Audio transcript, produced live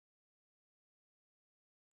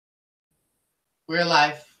We're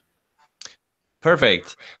live.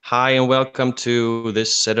 Perfect. Hi and welcome to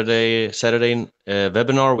this Saturday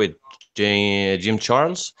webinar with Jim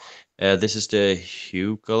Charles. This is the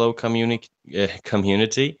Hucolo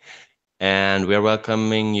community, and we are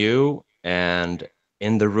welcoming you. And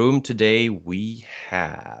in the room today we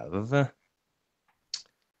have,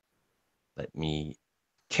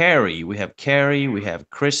 Carrie. We have Carrie. We have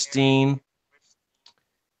Christine.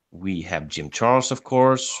 We have Jim Charles, of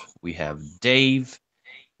course. We have Dave.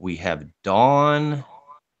 We have Dawn.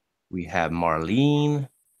 We have Marlene.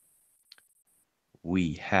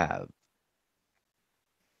 We have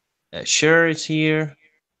Cher is here.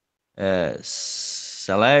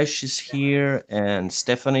 Salash is here, and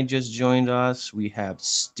Stephanie just joined us. We have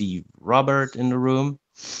Steve Robert in the room,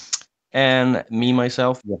 and me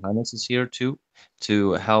myself, Johannes, is here too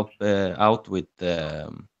to help out with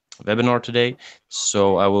the webinar today.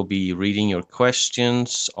 So I will be reading your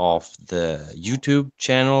questions off the YouTube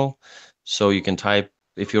channel. So you can type,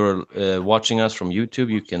 if you're watching us from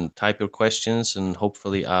YouTube, you can type your questions, and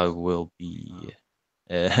hopefully I will be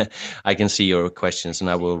I can see your questions and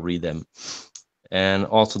I will read them. And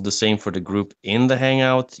also the same for the group in the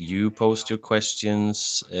Hangout. You post your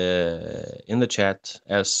questions in the chat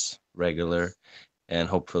as regular, and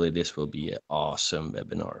hopefully this will be an awesome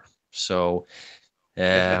webinar. So,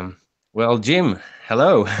 well, Jim,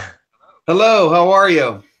 hello. Hello, how are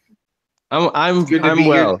you? I'm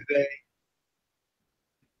well.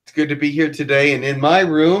 It's good to be here today. And in my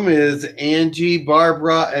room is Angie,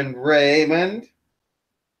 Barbara, and Raymond.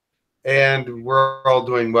 And we're all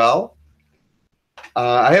doing well.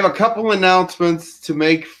 I have a couple announcements to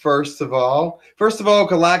make first of all. First of all,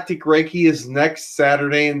 Galactic Reiki is next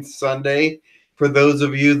Saturday and Sunday. For those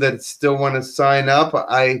of you that still want to sign up,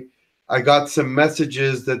 I got some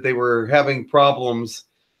messages that they were having problems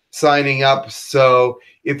signing up. So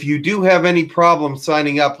if you do have any problems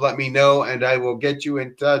signing up, let me know and I will get you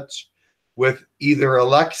in touch with either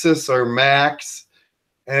Alexis or Max,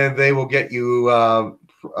 and they will get you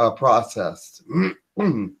processed.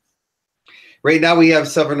 Right now we have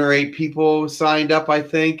 7 or 8 people signed up, I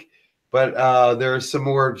think, but there are some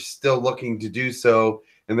more still looking to do so,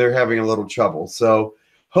 and they're having a little trouble. So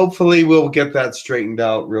hopefully we'll get that straightened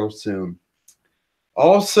out real soon.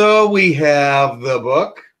 Also, we have the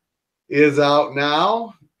book is out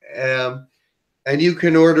now, and you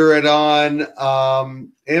can order it on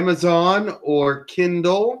Amazon or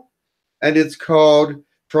Kindle, and it's called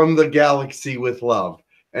From the Galaxy with Love.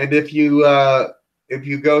 And if you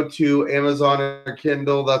go to Amazon or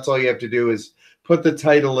Kindle, that's all you have to do is put the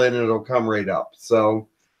title in and it'll come right up. So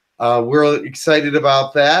we're excited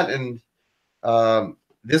about that. And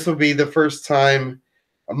this will be the first time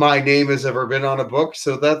my name has ever been on a book.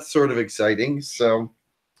 So that's sort of exciting. So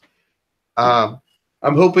I'm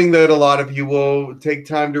hoping that a lot of you will take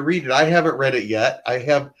time to read it. I haven't read it yet.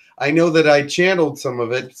 I know that I channeled some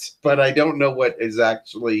of it, but I don't know what is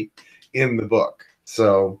actually in the book.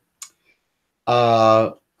 So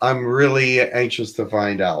I'm really anxious to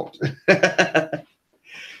find out. But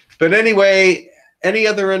anyway, any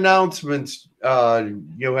other announcements,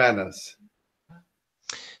 Johannes?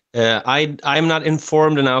 I'm not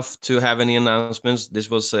informed enough to have any announcements. This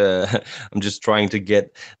was I'm just trying to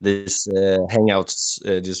get this Hangouts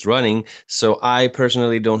just running. So I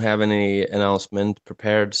personally don't have any announcement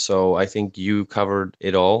prepared. So I think you covered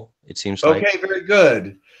it all. It seems like. Okay, very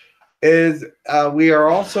good. We are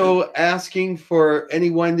also asking for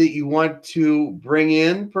anyone that you want to bring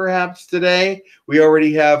in perhaps today. We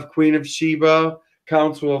already have Queen of Sheba,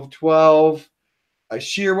 Council of 12.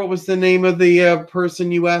 Shir, what was the name of the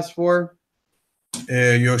person you asked for?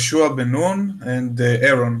 Yoshua Ben Nun and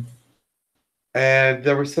Aaron. And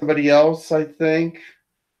there was somebody else, I think,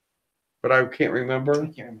 but I can't remember.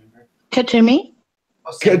 Katumi?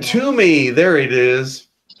 Katumi, there it is.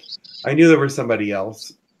 I knew there was somebody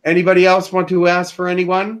else. Anybody else want to ask for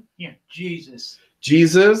anyone? Yeah, Jesus.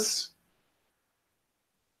 Jesus?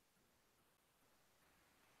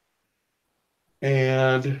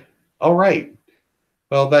 And, all right.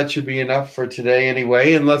 Well, that should be enough for today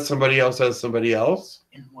anyway, unless somebody else has somebody else.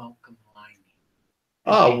 And welcome, Liney.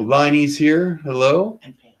 Oh, Liney's here. Hello.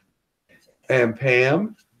 And Pam. And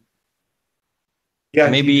Pam. Yeah.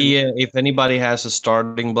 Maybe if anybody has a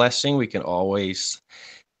starting blessing, we can always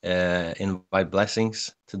invite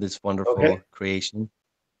blessings to this wonderful creation.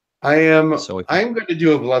 I'm going to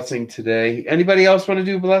do a blessing today. Anybody else want to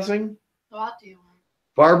do a blessing? Oh, I'll do one.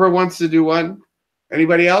 Barbara wants to do one.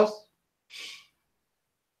 Anybody else?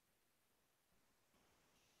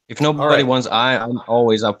 If nobody wants, I'm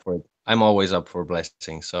always up for it. I'm always up for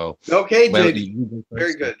blessing. So okay, well, JD.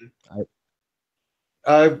 Very good.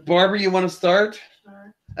 Barbara, you want to start?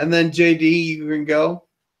 Sure. And then JD, you can go.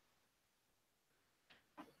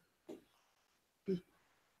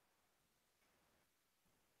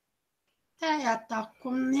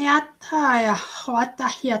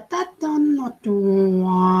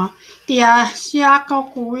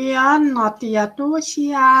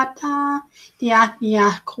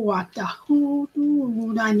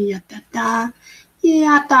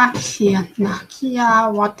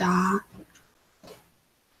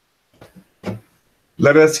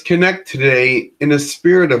 Let us connect today in a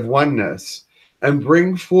spirit of oneness and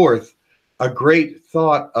bring forth a great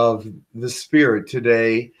thought of the Spirit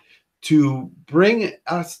today to bring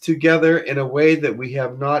us together in a way that we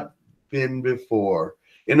have not been before,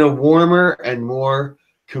 in a warmer and more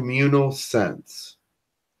communal sense.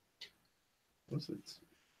 What's it?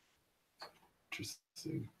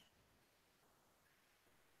 Interesting.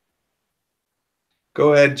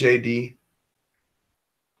 Go ahead, JD.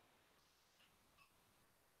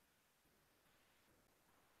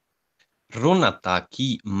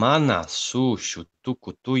 Runataki mana su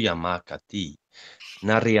shutukutuya makati.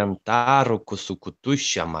 Nariantaro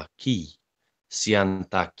kusukutusha maki.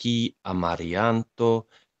 Siantaki amarianto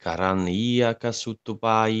karania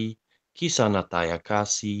kasutupai. Kisanataya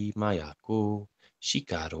kasi mayaku.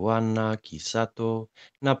 Shikaruana kisato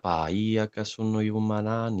napaia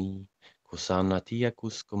kasunuyumanani. Kusanatia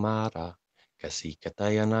kuskumara.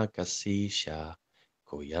 Kasikatayana kasisha.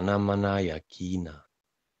 Koyana manaya kina.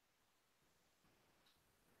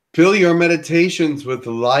 Fill your meditations with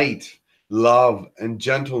light, love, and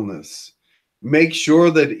gentleness. Make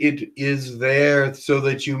sure that it is there so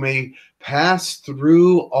that you may pass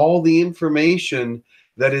through all the information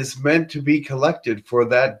that is meant to be collected for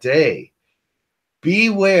that day.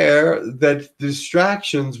 Beware that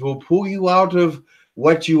distractions will pull you out of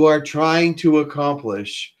what you are trying to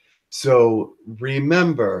accomplish. So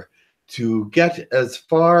remember to get as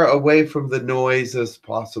far away from the noise as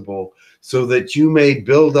possible so that you may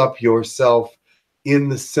build up yourself in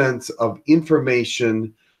the sense of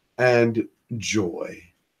information and joy.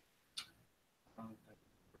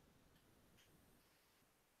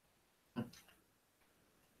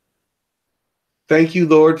 Thank you,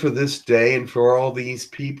 Lord, for this day and for all these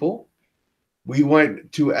people. We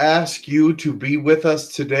want to ask you to be with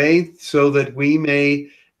us today so that we may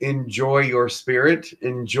enjoy your spirit,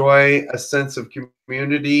 enjoy a sense of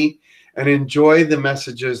community, and enjoy the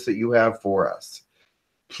messages that you have for us.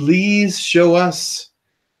 Please show us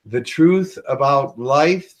the truth about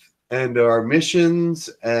life and our missions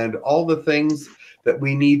and all the things that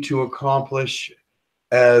we need to accomplish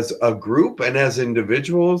as a group and as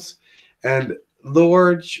individuals. And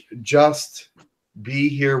Lord, just be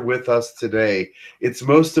here with us today. It's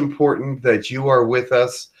most important that you are with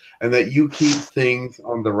us and that you keep things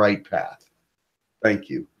on the right path. Thank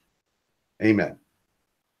you. Amen.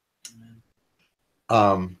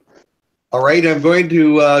 All right, I'm going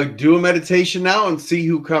to do a meditation now and see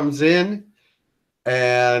who comes in.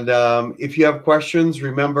 And if you have questions,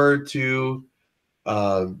 remember to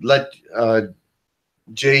let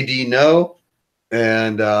JD know,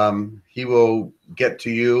 and he will get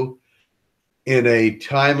to you in a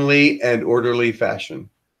timely and orderly fashion.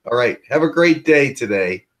 All right, have a great day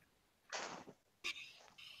today.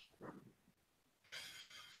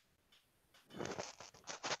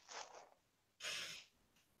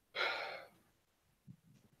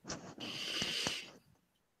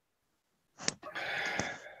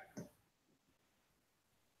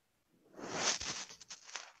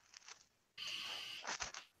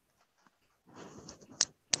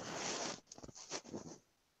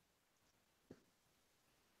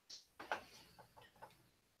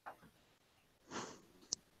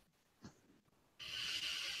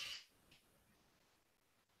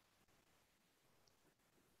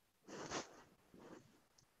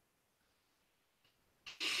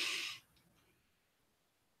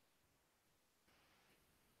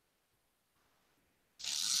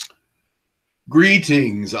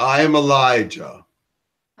 Greetings, I am Elijah.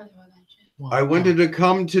 I wanted to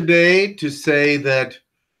come today to say that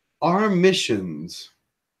our missions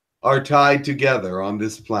are tied together on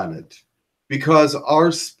this planet because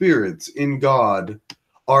our spirits in God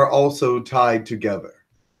are also tied together.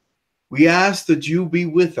 We ask that you be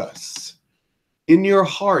with us in your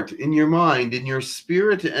heart, in your mind, in your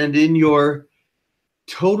spirit, and in your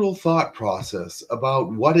total thought process about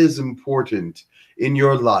what is important in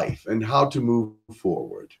your life and how to move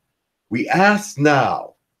forward. We ask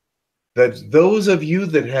now that those of you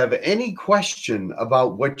that have any question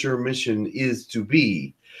about what your mission is to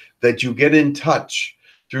be, that you get in touch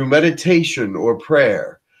through meditation or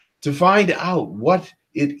prayer to find out what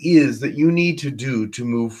it is that you need to do to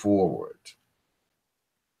move forward.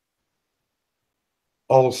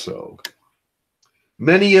 Also,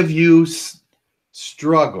 many of you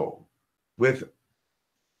struggle with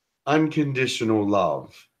unconditional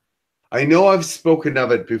love. I know I've spoken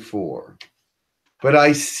of it before, but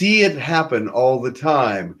I see it happen all the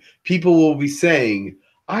time. People will be saying,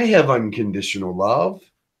 I have unconditional love,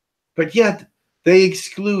 but yet they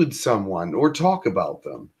exclude someone or talk about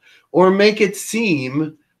them or make it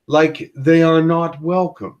seem like they are not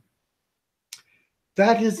welcome.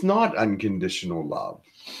 That is not unconditional love.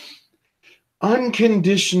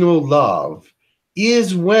 Unconditional love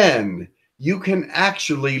is when you can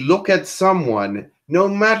actually look at someone, no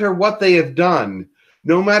matter what they have done,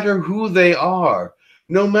 no matter who they are,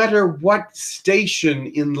 no matter what station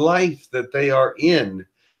in life that they are in,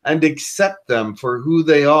 and accept them for who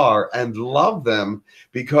they are and love them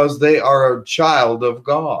because they are a child of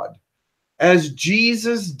God. As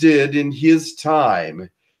Jesus did in his time,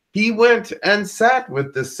 he went and sat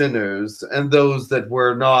with the sinners and those that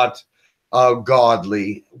were not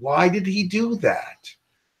godly. Why did he do that?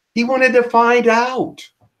 He wanted to find out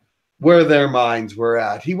where their minds were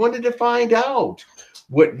at. He wanted to find out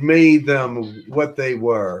what made them what they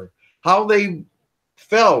were, how they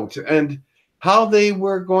felt, and how they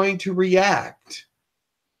were going to react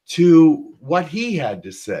to what he had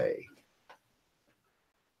to say.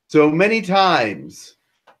 So many times,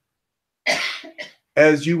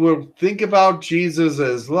 as you will think about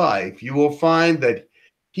Jesus' life, you will find that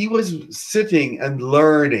he was sitting and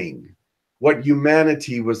learning what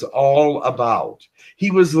humanity was all about.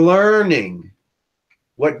 He was learning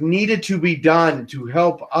what needed to be done to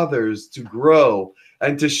help others to grow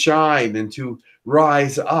and to shine and to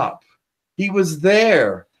rise up. He was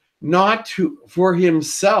there not for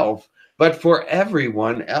himself, but for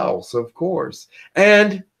everyone else, of course.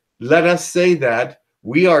 And let us say that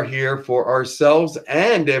we are here for ourselves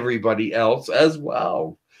and everybody else as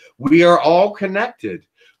well. We are all connected.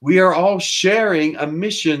 We are all sharing a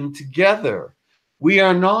mission together. We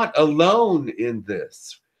are not alone in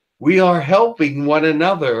this. We are helping one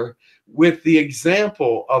another with the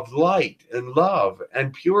example of light and love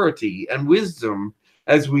and purity and wisdom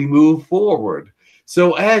as we move forward.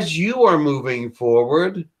 So as you are moving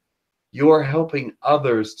forward, you are helping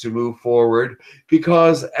others to move forward,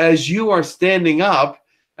 because as you are standing up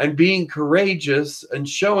and being courageous and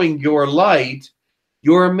showing your light,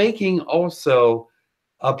 you are making also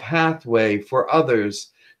a pathway for others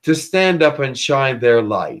to stand up and shine their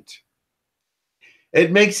light.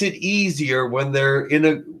 It makes it easier when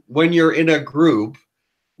you're in a group,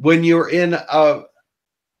 when you're in a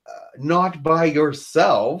not by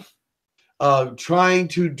yourself, trying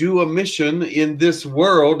to do a mission in this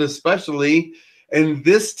world, especially in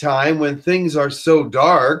this time when things are so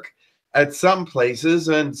dark at some places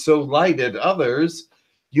and so light at others.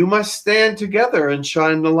 You must stand together and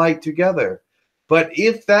shine the light together. But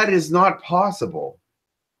if that is not possible,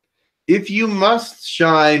 if you must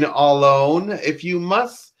shine alone, if you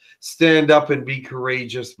must stand up and be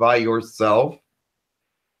courageous by yourself,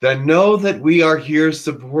 then know that we are here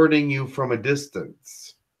supporting you from a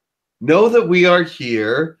distance. Know that we are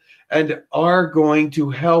here and are going to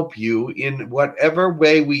help you in whatever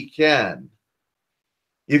way we can.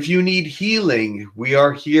 If you need healing, we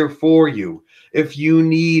are here for you. If you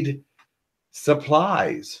need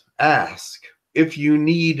supplies, ask. If you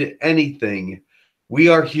need anything, we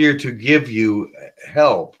are here to give you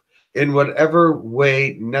help in whatever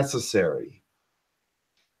way necessary.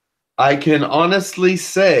 I can honestly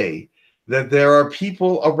say that there are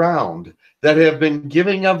people around that have been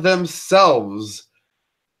giving of themselves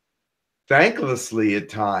thanklessly at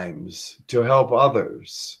times to help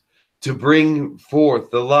others, to bring forth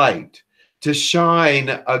the light, to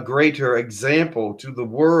shine a greater example to the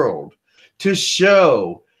world, to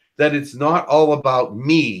show that it's not all about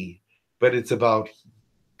me, but it's about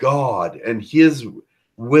God and his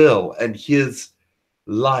will and his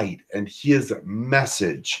light and his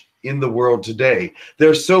message in the world today.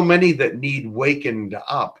 There's so many that need wakened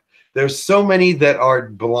up. There's so many that are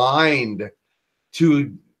blind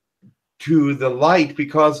to the light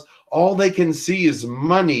because all they can see is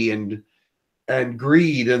money and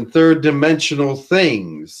greed and third dimensional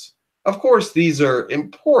things. Of course, these are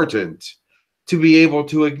important to be able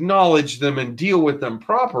to acknowledge them and deal with them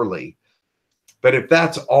properly. But if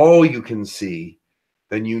that's all you can see,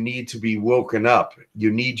 then you need to be woken up.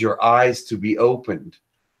 You need your eyes to be opened,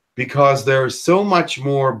 because there's so much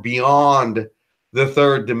more beyond the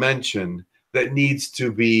third dimension that needs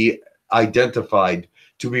to be identified,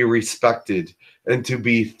 to be respected, and to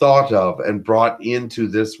be thought of and brought into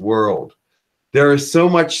this world. There is so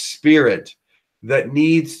much spirit that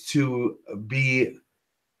needs to be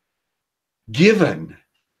given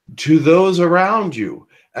to those around you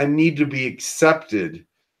and need to be accepted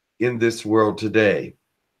in this world today.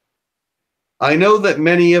 I know that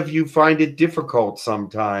many of you find it difficult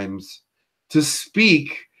sometimes to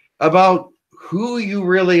speak about who you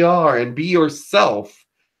really are and be yourself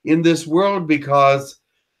in this world because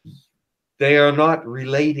they are not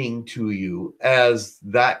relating to you as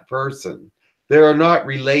that person. They are not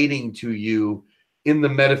relating to you in the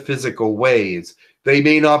metaphysical ways. They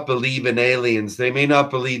may not believe in aliens. They may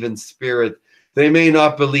not believe in spirit. They may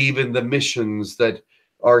not believe in the missions that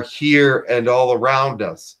are here and all around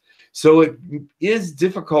us. So it is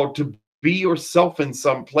difficult to be yourself in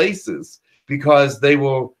some places because they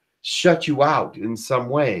will shut you out in some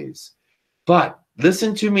ways. But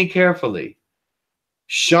listen to me carefully.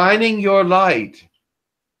 Shining your light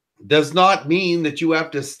does not mean that you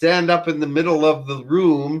have to stand up in the middle of the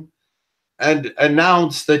room and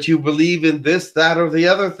announce that you believe in this, that, or the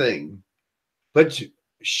other thing. But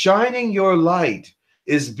shining your light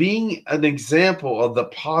is being an example of the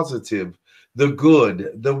positive, the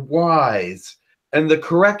good, the wise, and the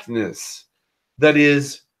correctness that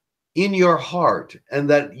is in your heart and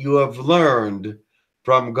that you have learned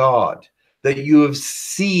from God, that you have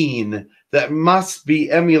seen that must be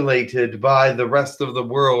emulated by the rest of the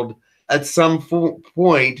world at some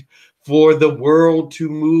point for the world to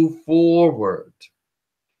move forward.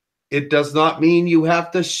 It does not mean you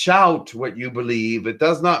have to shout what you believe. It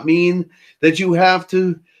does not mean that you have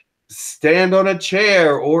to stand on a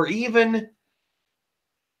chair or even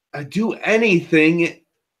do anything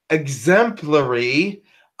exemplary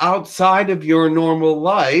outside of your normal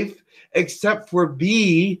life, except for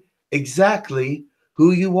be exactly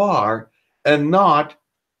who you are and not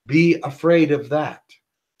be afraid of that.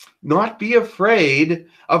 Not be afraid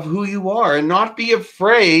of who you are and not be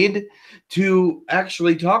afraid to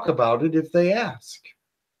actually talk about it if they ask.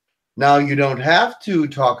 Now, you don't have to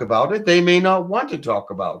talk about it. They may not want to talk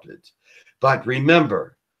about it. But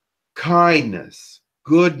remember, kindness,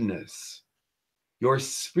 goodness, your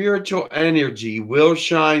spiritual energy will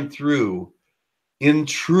shine through in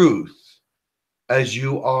truth as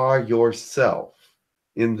you are yourself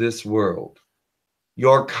in this world.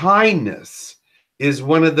 Your kindness is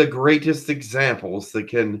one of the greatest examples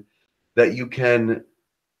that you can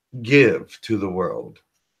give to the world.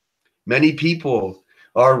 Many people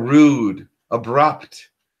are rude,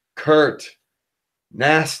 abrupt, curt,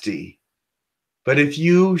 nasty. But if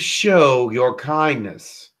you show your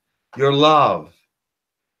kindness, your love,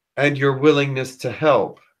 and your willingness to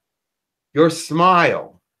help, your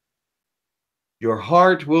smile, your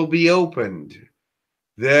heart will be opened.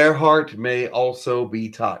 Their heart may also be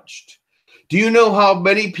touched. Do you know how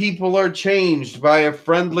many people are changed by a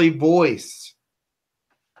friendly voice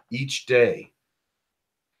each day?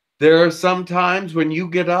 There are some times when you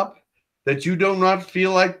get up that you do not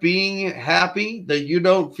feel like being happy, that you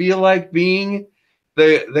don't feel like being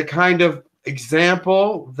the kind of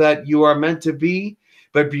example that you are meant to be.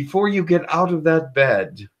 But before you get out of that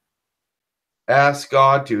bed, ask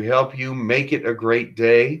God to help you make it a great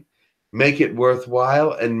day, make it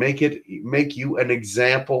worthwhile, and make you an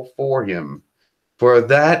example for him. For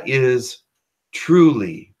that is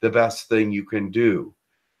truly the best thing you can do.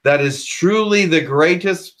 That is truly the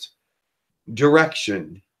greatest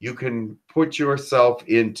direction you can put yourself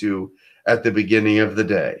into at the beginning of the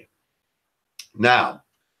day. Now,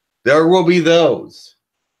 there will be those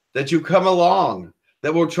that you come along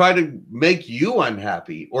that will try to make you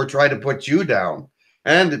unhappy or try to put you down,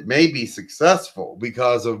 and it may be successful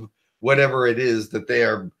because of whatever it is that they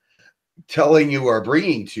are telling you or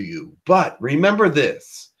bringing to you. But remember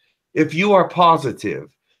this, if you are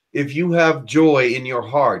positive, if you have joy in your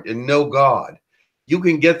heart and know God, you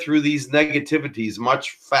can get through these negativities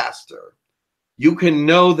much faster. You can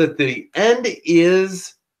know that the end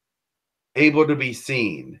is able to be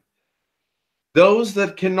seen. Those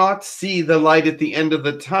that cannot see the light at the end of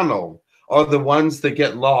the tunnel are the ones that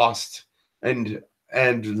get lost and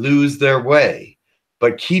lose their way.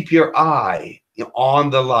 But keep your eye on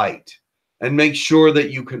the light and make sure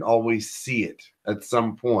that you can always see it at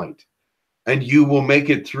some point, and you will make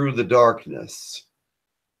it through the darkness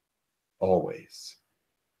always.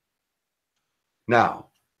 Now,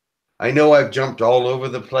 I know I've jumped all over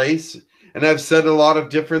the place and I've said a lot of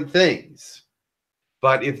different things,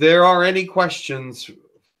 but if there are any questions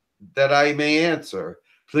that I may answer,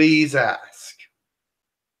 please ask.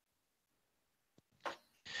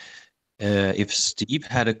 If Steve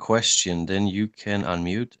had a question, then you can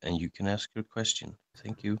unmute and you can ask your question.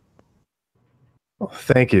 Thank you. Well,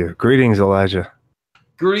 thank you. Greetings, Elijah.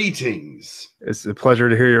 Greetings. It's a pleasure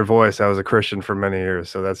to hear your voice. I was a Christian for many years,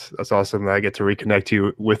 so that's awesome that I get to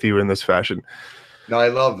reconnect with you in this fashion. No, I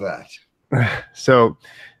love that. So,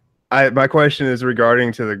 my question is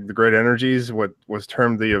regarding to the great energies, what was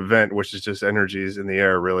termed the event, which is just energies in the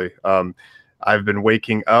air, really. I've been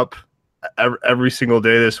waking up every single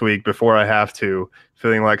day this week before I have to,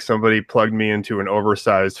 feeling like somebody plugged me into an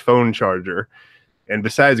oversized phone charger. And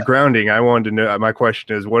besides grounding, I wanted to know, my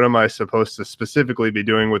question is, what am I supposed to specifically be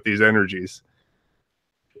doing with these energies?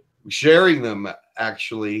 Sharing them,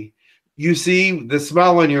 actually. You see, the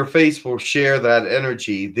smile on your face will share that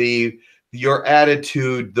energy. Your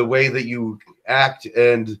attitude, the way that you act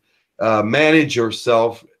and manage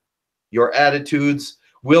yourself, your attitudes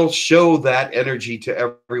will show that energy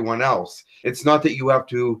to everyone else. It's not that you have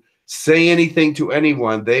to say anything to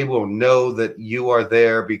anyone. They will know that you are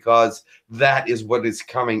there because that is what is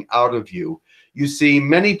coming out of you. You see,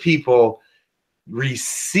 many people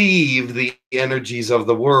receive the energies of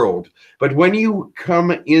the world, but when you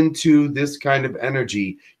come into this kind of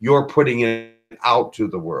energy, you're putting it out to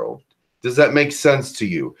the world. Does that make sense to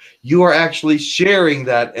you? You are actually sharing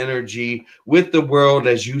that energy with the world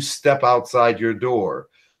as you step outside your door.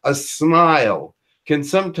 A smile can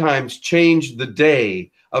sometimes change the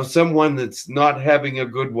day of someone that's not having a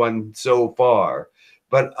good one so far,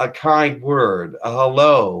 but a kind word, a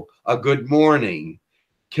hello, a good morning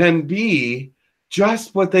can be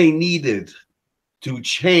just what they needed to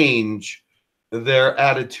change their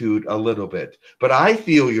attitude a little bit. But I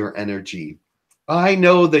feel your energy. I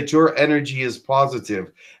know that your energy is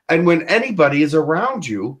positive. And when anybody is around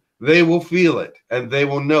you, they will feel it and they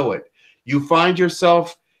will know it. You find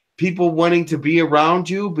yourself people wanting to be around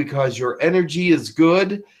you because your energy is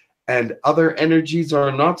good and other energies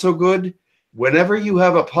are not so good. Whenever you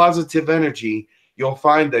have a positive energy, you'll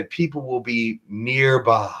find that people will be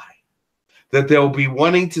nearby, that they'll be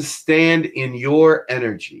wanting to stand in your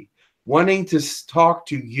energy, wanting to talk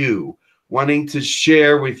to you, wanting to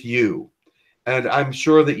share with you. And I'm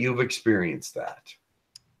sure that you've experienced that.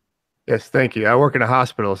 Yes, thank you. I work in a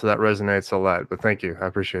hospital, so that resonates a lot, but thank you. I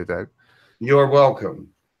appreciate that. You're welcome.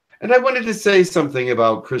 And I wanted to say something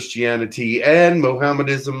about Christianity and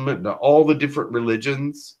Mohammedanism and all the different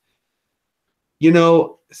religions. You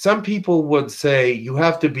know, some people would say you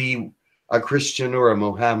have to be a Christian or a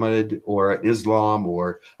Mohammed or an Islam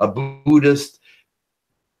or a Buddhist.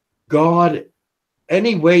 God,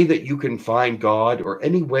 any way that you can find God or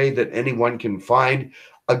any way that anyone can find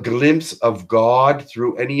a glimpse of God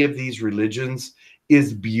through any of these religions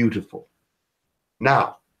is beautiful.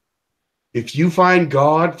 Now, if you find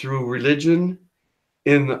God through religion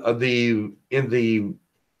in the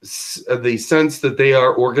sense that they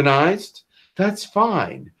are organized, that's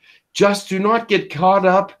fine. Just do not get caught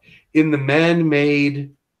up in the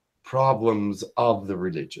man-made problems of the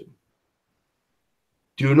religion.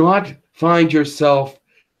 Do not find yourself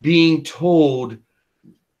being told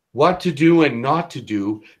what to do and not to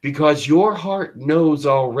do because your heart knows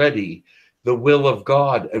already the will of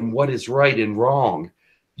God and what is right and wrong.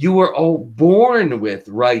 You were all born with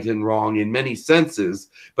right and wrong in many senses,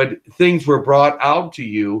 but things were brought out to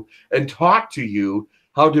you and taught to you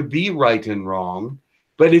how to be right and wrong.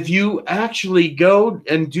 But if you actually go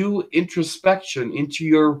and do introspection into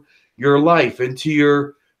your life,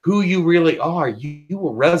 into who you really are, you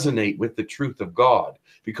will resonate with the truth of God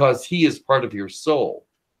because He is part of your soul.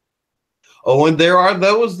 Oh, and there are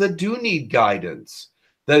those that do need guidance,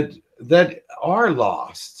 that are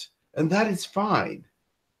lost, and that is fine.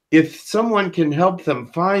 If someone can help them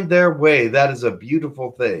find their way, that is a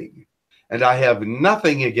beautiful thing. And I have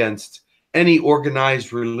nothing against any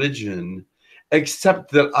organized religion,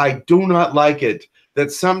 except that I do not like it,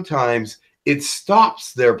 that sometimes it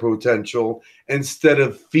stops their potential instead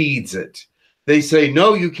of feeds it. They say,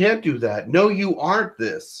 no, you can't do that. No, you aren't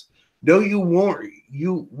this. No, you won't.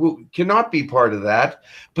 You cannot be part of that,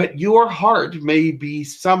 but your heart may be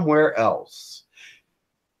somewhere else.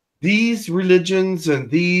 These religions and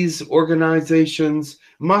these organizations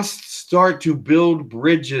must start to build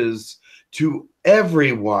bridges to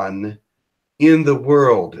everyone in the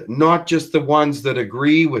world, not just the ones that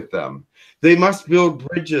agree with them. They must build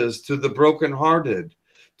bridges to the brokenhearted,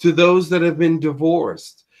 to those that have been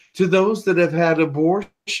divorced, to those that have had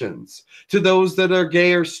abortions, to those that are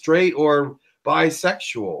gay or straight or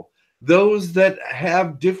bisexual, those that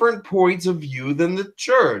have different points of view than the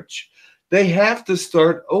church. They have to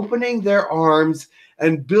start opening their arms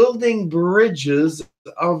and building bridges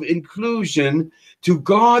of inclusion to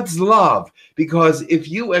God's love. Because if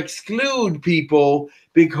you exclude people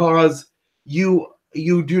because you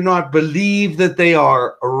do not believe that they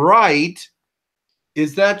are right,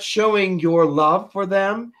 Is that showing your love for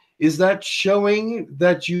them? Is that showing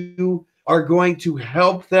that you are going to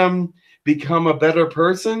help them become a better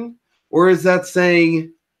person? Or is that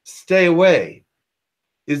saying, stay away?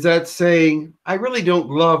 Is that saying, I really don't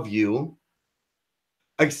love you,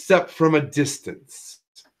 except from a distance?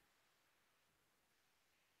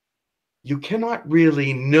 You cannot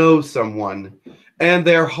really know someone and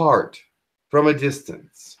their heart from a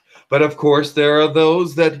distance. But of course, there are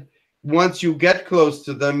those that once you get close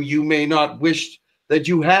to them, you may not wish that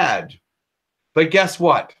you had. But guess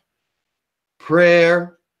what?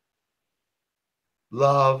 Prayer,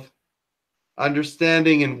 love,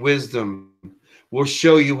 understanding, and wisdom will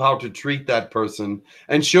show you how to treat that person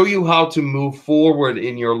and show you how to move forward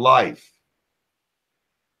in your life.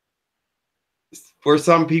 For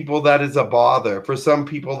some people, that is a bother. For some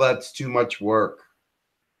people, that's too much work.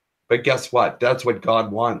 But guess what? That's what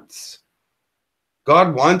God wants.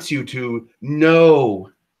 God wants you to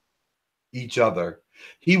know each other.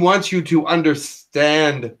 He wants you to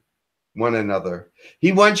understand one another.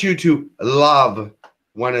 He wants you to love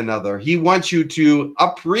one another. He wants you to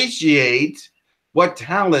appreciate what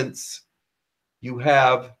talents you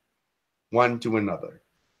have one to another.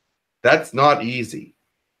 That's not easy.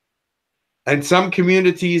 And some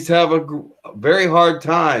communities have a very hard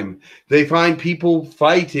time. They find people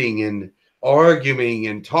fighting and arguing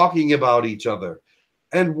and talking about each other.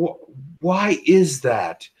 And why is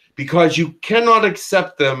that? Because you cannot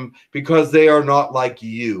accept them because they are not like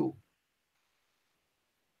you.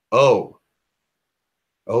 Oh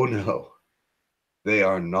no. They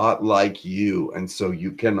are not like you, and so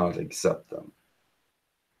you cannot accept them.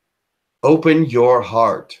 Open your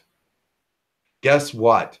heart. Guess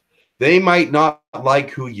what? They might not like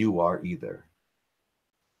who you are either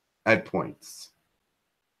at points.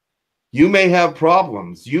 You may have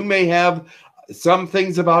problems. You may have some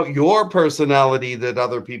things about your personality that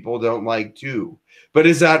other people don't like too. But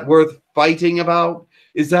is that worth fighting about?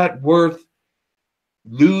 Is that worth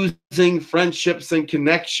losing friendships and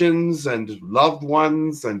connections and loved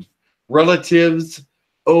ones and relatives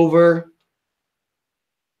over?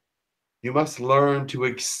 You must learn to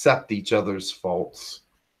accept each other's faults,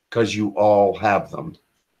 because you all have them.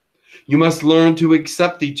 You must learn to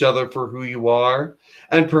accept each other for who you are,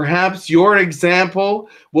 and perhaps your example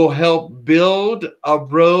will help build a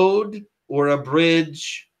road or a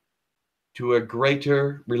bridge to a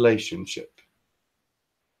greater relationship.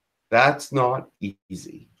 That's not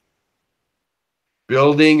easy.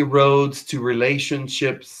 Building roads to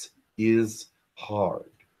relationships is hard.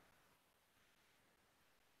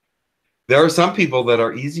 There are some people that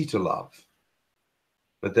are easy to love,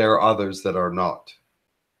 but there are others that are not.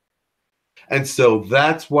 And so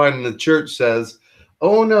that's when the church says,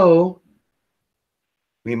 oh no,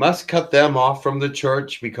 we must cut them off from the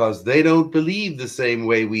church because they don't believe the same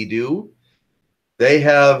way we do. They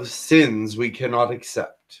have sins we cannot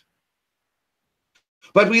accept.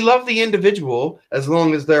 But we love the individual as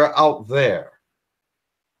long as they're out there.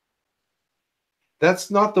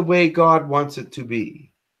 That's not the way God wants it to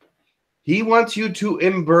be. He wants you to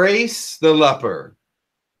embrace the leper.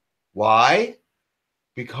 Why?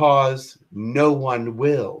 Because no one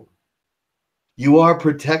will. You are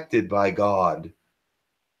protected by God.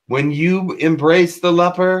 When you embrace the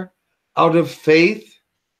leper out of faith,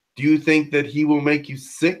 do you think that he will make you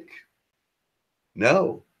sick?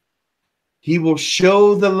 No. He will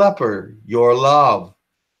show the leper your love,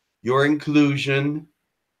 your inclusion.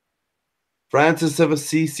 Francis of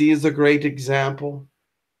Assisi is a great example.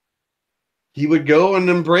 He would go and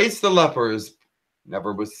embrace the lepers,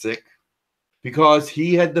 never was sick, because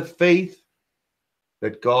he had the faith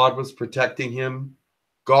that God was protecting him,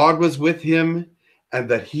 God was with him, and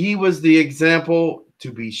that he was the example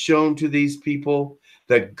to be shown to these people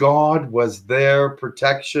that God was their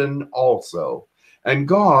protection also, and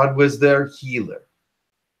God was their healer.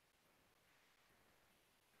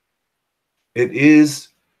 It is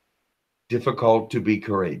difficult to be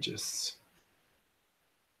courageous.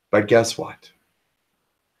 But guess what?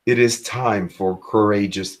 It is time for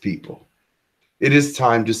courageous people. It is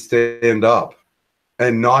time to stand up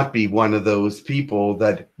and not be one of those people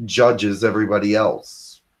that judges everybody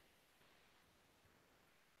else,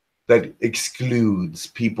 that excludes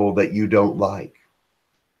people that you don't like,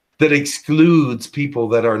 that excludes people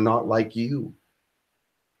that are not like you.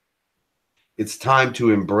 It's time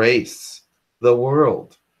to embrace the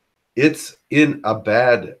world. It's in a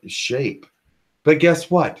bad shape. But guess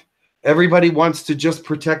what? Everybody wants to just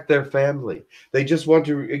protect their family. They just want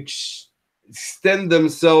to extend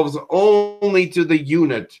themselves only to the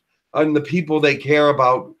unit and the people they care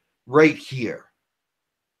about right here.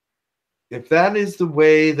 If that is the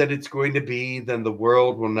way that it's going to be, then the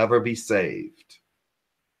world will never be saved.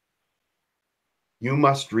 You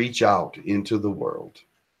must reach out into the world.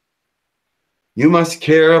 You must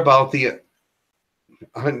care about the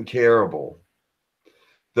uncareable,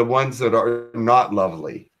 the ones that are not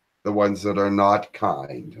lovely, the ones that are not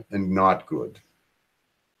kind and not good.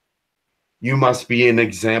 You must be an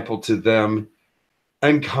example to them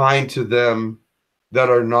and kind to them that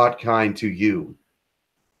are not kind to you.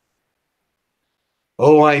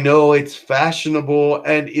 Oh, I know it's fashionable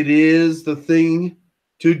and it is the thing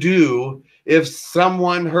to do if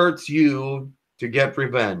someone hurts you to get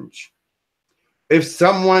revenge. If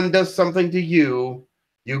someone does something to you,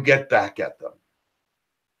 you get back at them.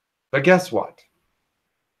 But guess what?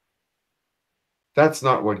 That's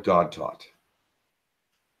not what God taught.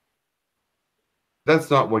 That's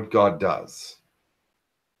not what God does.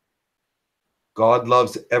 God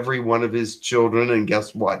loves every one of his children, and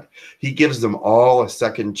guess what? He gives them all a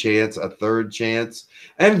second chance, a third chance.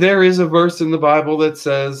 And there is a verse in the Bible that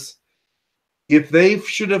says, if they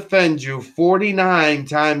should offend you 49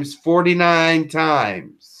 times 49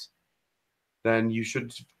 times, then you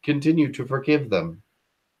should continue to forgive them.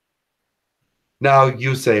 Now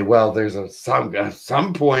you say, well, there's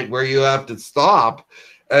some point where you have to stop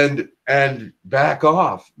and back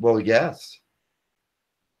off. Well, yes.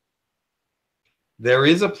 There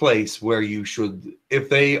is a place where you should, if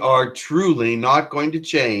they are truly not going to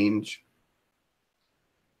change,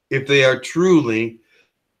 if they are truly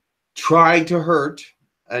trying to hurt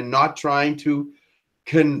and not trying to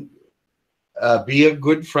be a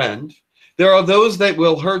good friend, there are those that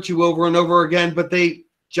will hurt you over and over again, but they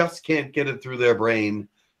just can't get it through their brain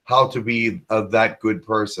how to be that good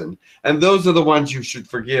person. And those are the ones you should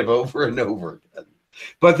forgive over and over again.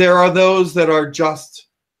 But there are those that are just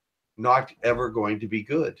not ever going to be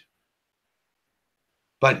good.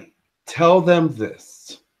 But tell them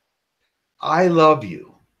this: I love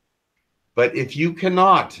you, but if you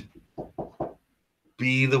cannot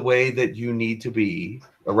be the way that you need to be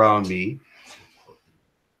around me,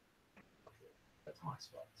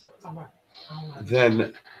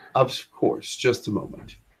 then of course, just a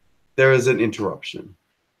moment, there is an interruption.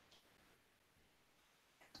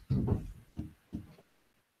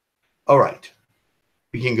 All right.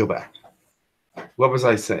 We can go back. What was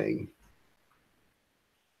I saying?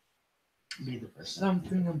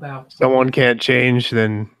 Something about Someone can't change,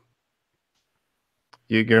 then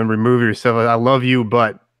you can remove yourself. I love you,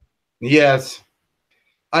 but. Yes.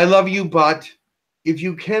 I love you, but if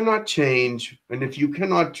you cannot change and if you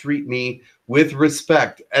cannot treat me with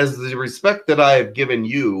respect, as the respect that I have given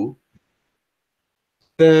you,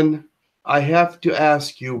 then I have to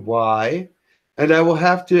ask you why, and I will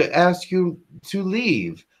have to ask you to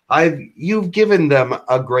leave. You've given them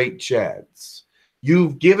a great chance.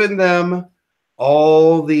 You've given them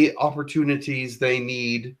all the opportunities they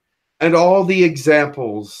need and all the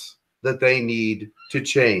examples that they need to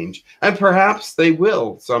change. And perhaps they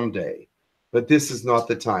will someday, but this is not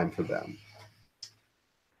the time for them.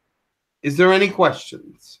 Is there any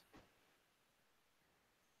questions?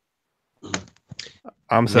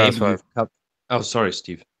 I'm satisfied. Oh, sorry,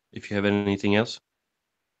 Steve. If you have anything else.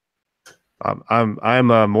 I'm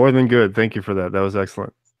more than good. Thank you for that. That was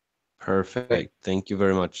excellent. Perfect. Thank you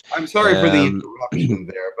very much. I'm sorry for the interruption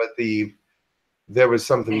there, but there was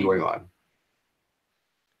something going on.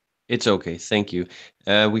 It's okay. Thank you.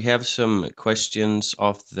 We have some questions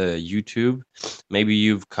off the YouTube. Maybe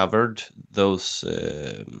you've covered those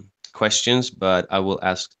questions, but I will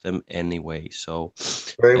ask them anyway. So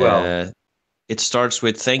very well. It starts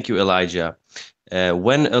with, thank you, Elijah.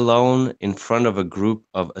 When alone in front of a group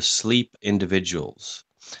of asleep individuals,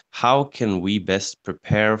 how can we best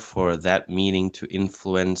prepare for that meeting to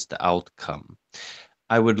influence the outcome?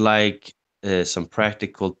 I would like some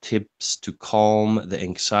practical tips to calm the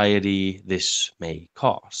anxiety this may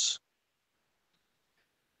cause.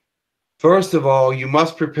 First of all, you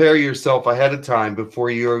must prepare yourself ahead of time before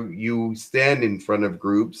you stand in front of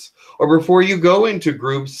groups, or before you go into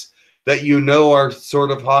groups that you know are sort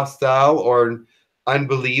of hostile or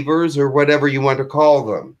unbelievers or whatever you want to call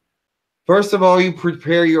them. First of all, you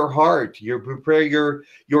prepare your heart, you prepare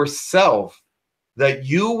yourself that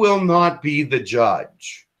you will not be the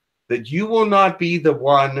judge, that you will not be the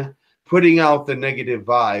one putting out the negative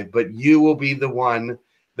vibe, but you will be the one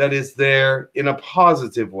that is there in a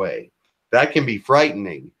positive way. That can be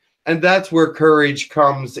frightening. And that's where courage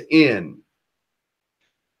comes in.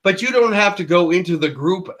 But you don't have to go into the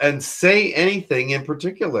group and say anything in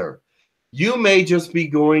particular. You may just be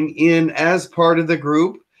going in as part of the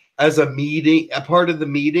group, as a meeting, a part of the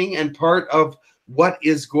meeting, and part of what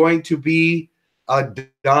is going to be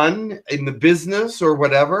done in the business or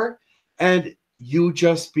whatever, and you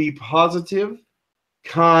just be positive,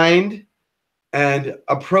 kind, and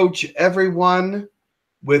approach everyone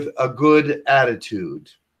with a good attitude.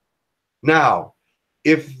 Now,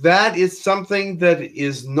 if that is something that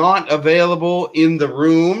is not available in the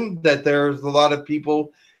room, that there's a lot of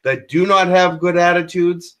people that do not have good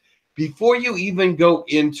attitudes, before you even go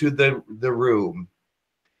into the room,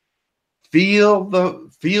 feel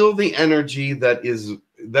the energy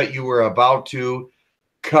that you are about to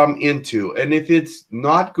come into. And if it's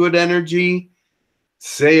not good energy,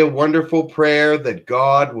 say a wonderful prayer that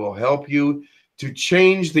God will help you to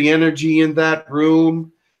change the energy in that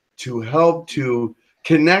room, to help to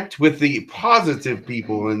connect with the positive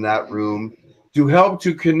people in that room, to help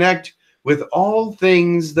to connect with all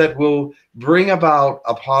things that will bring about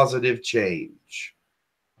a positive change.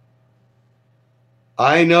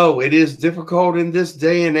 I know it is difficult in this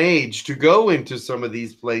day and age to go into some of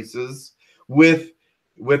these places with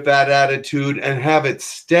that attitude and have it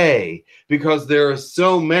stay, because there are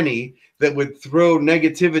so many that would throw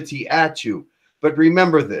negativity at you. But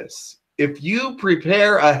remember this, if you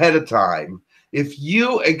prepare ahead of time, if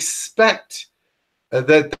you expect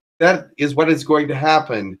that is what is going to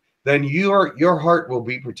happen, then your heart will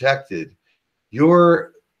be protected.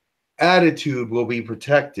 Your attitude will be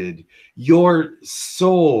protected. Your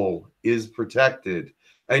soul is protected.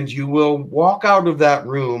 And you will walk out of that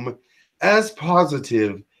room as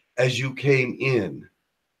positive as you came in.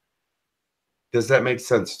 Does that make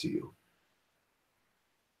sense to you?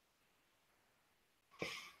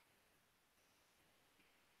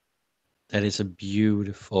 That is a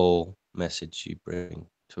beautiful message you bring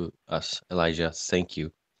to us, Elijah. Thank you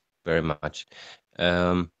very much.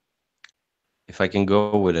 If I can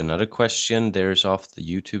go with another question, there's off the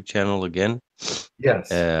YouTube channel again. Yes.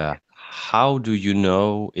 How do you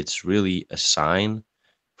know it's really a sign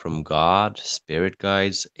from God, spirit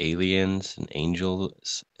guides, aliens, and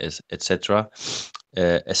angels, etc.?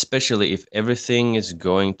 Especially if everything is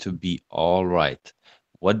going to be all right.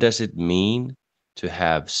 What does it mean to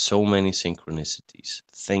have so many synchronicities?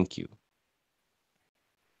 Thank you.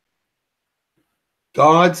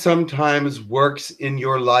 God sometimes works in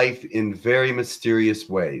your life in very mysterious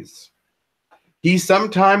ways. He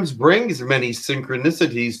sometimes brings many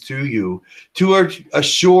synchronicities to you to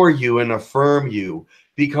assure you and affirm you,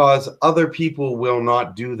 because other people will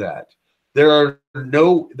not do that. There's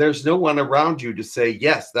no one around you to say,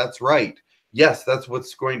 yes, that's right. Yes, that's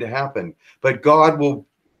what's going to happen. But God will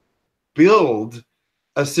build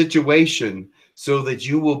a situation so that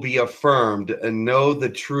you will be affirmed and know the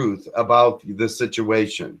truth about the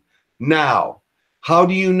situation. Now, how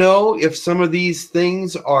do you know if some of these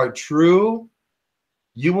things are true?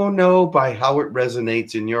 You will know by how it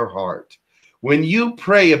resonates in your heart. When you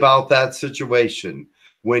pray about that situation,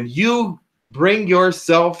 when you bring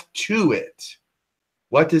yourself to it,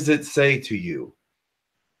 what does it say to you?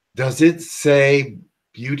 Does it say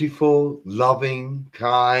beautiful, loving,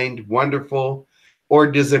 kind, wonderful? Or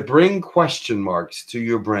does it bring question marks to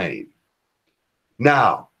your brain?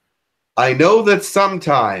 Now, I know that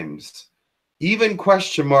sometimes even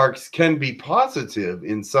question marks can be positive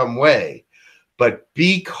in some way, but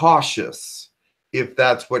be cautious if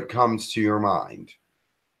that's what comes to your mind.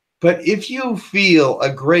 But if you feel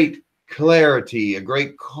a great clarity, a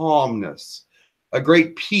great calmness, a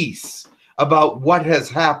great peace about what has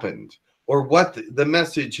happened or what the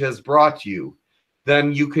message has brought you,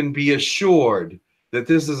 then you can be assured that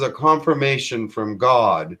this is a confirmation from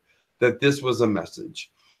God that this was a message.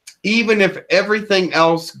 Even if everything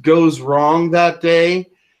else goes wrong that day,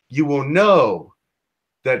 you will know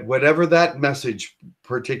that whatever that message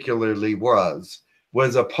particularly was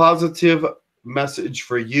a positive message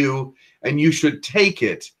for you, and you should take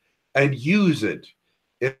it and use it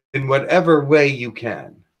in whatever way you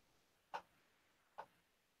can.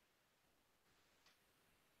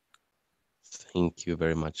 Thank you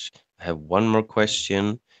very much. I have one more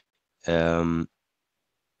question. It's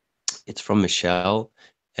from Michelle,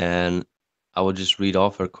 and I will just read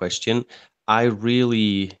off her question. I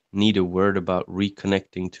really need a word about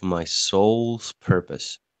reconnecting to my soul's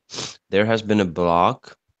purpose. There has been a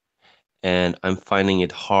block, and I'm finding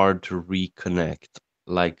it hard to reconnect,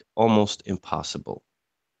 like almost impossible.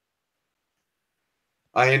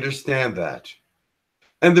 I understand that.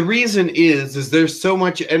 And the reason is there's so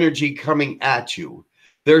much energy coming at you.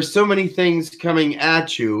 There's so many things coming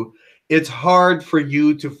at you. It's hard for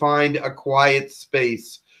you to find a quiet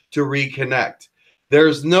space to reconnect.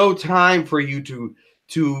 There's no time for you to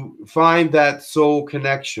find that soul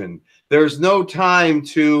connection. There's no time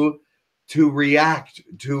to react,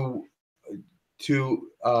 to to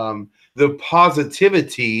the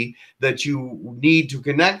positivity that you need to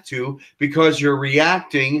connect to, because you're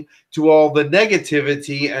reacting to all the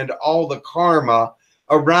negativity and all the karma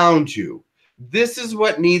around you. This is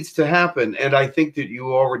what needs to happen, and I think that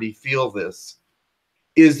you already feel this,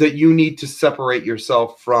 is that you need to separate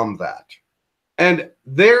yourself from that. And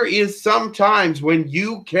there is some times when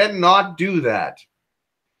you cannot do that.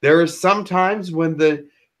 There are some times when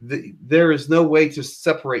there is no way to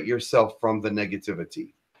separate yourself from the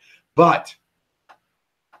negativity. But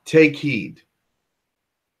take heed.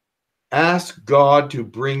 Ask God to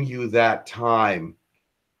bring you that time.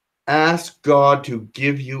 Ask God to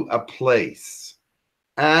give you a place.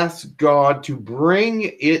 Ask God to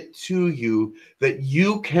bring it to you that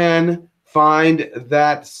you can find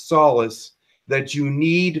that solace that you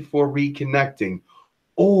need for reconnecting.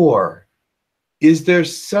 Or is there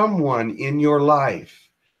someone in your life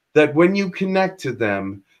that when you connect to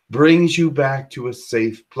them brings you back to a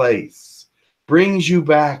safe place, brings you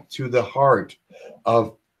back to the heart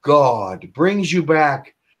of God, brings you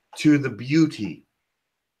back to the beauty,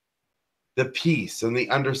 the peace, and the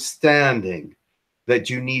understanding that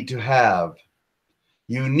you need to have?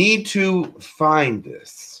 You need to find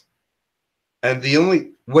this. And the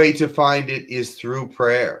only way to find it is through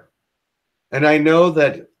prayer. And I know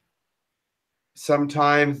that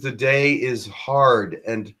sometimes the day is hard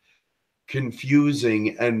and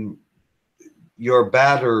confusing, and you're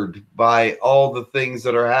battered by all the things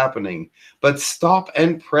that are happening. But stop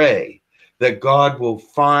and pray that God will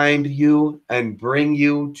find you and bring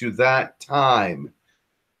you to that time.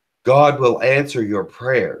 God will answer your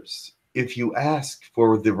prayers. If you ask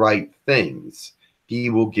for the right things, He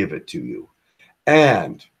will give it to you.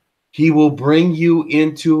 And He will bring you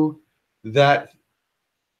into that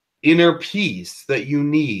inner peace that you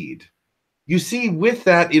need. You see, with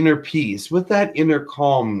that inner peace, with that inner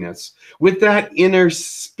calmness, with that inner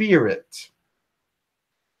spirit,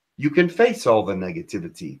 you can face all the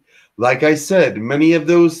negativity. Like I said, many of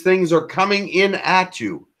those things are coming in at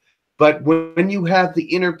you. But when you have the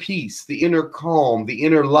inner peace, the inner calm, the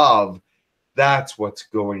inner love, that's what's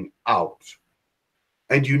going out.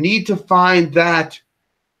 And you need to find that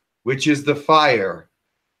which is the fire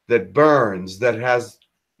that burns, that has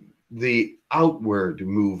the outward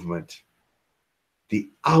movement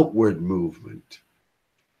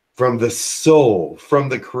from the soul, from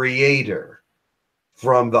the Creator,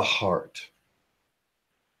 from the heart.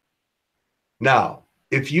 Now,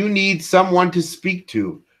 if you need someone to speak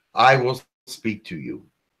to, I will speak to you.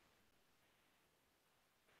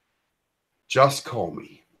 Just call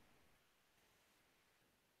me.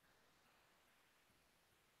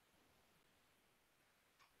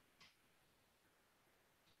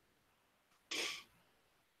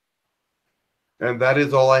 And that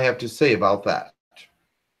is all I have to say about that.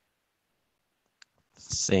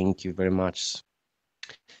 Thank you very much.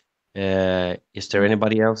 Is there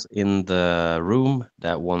anybody else in the room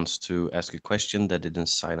that wants to ask a question that didn't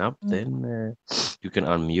sign up? Then you can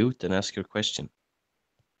unmute and ask your question.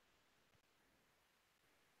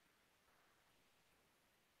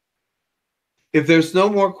 If there's no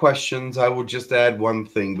more questions, I will just add one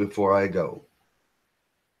thing before I go.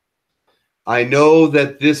 I know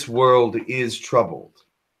that this world is troubled,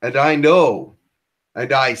 and I know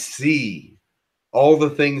and I see all the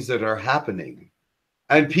things that are happening.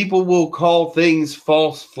 And people will call things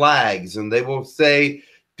false flags, and they will say,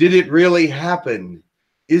 did it really happen?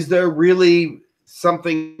 Is there really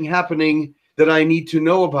something happening that I need to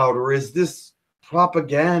know about? Or is this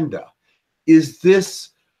propaganda? Is this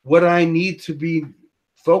what I need to be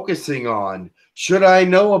focusing on? Should I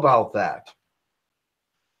know about that?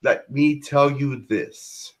 Let me tell you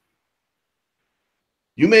this.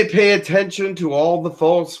 You may pay attention to all the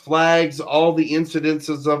false flags, all the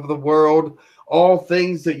incidences of the world, all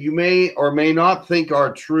things that you may or may not think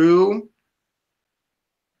are true.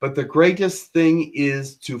 But the greatest thing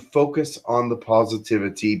is to focus on the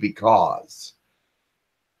positivity, because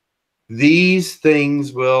these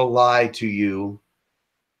things will lie to you,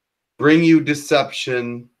 bring you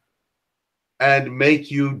deception, and make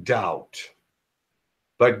you doubt.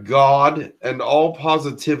 But God and all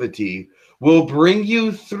positivity will bring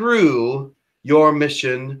you through your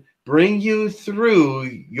mission, bring you through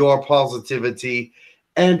your positivity,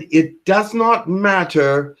 and it does not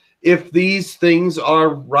matter if these things are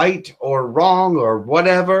right or wrong or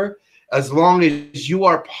whatever, as long as you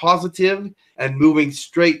are positive and moving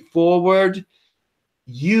straight forward,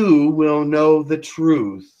 you will know the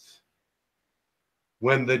truth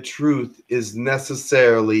when the truth is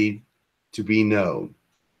necessarily to be known.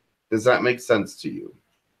 Does that make sense to you?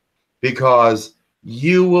 Because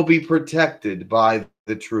you will be protected by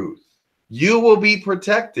the truth. You will be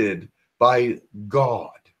protected by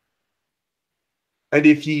God. And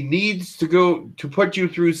if he needs to go to put you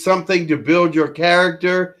through something to build your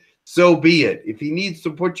character, so be it. If he needs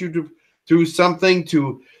to put you through something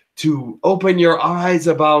to open your eyes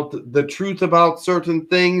about the truth about certain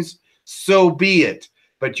things, so be it.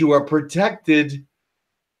 But you are protected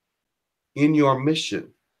in your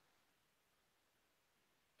mission.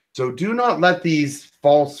 So do not let these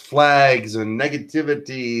false flags and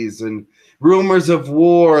negativities and rumors of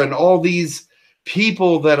war and all these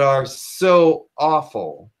people that are so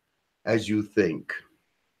awful as you think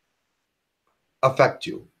affect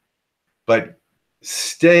you. But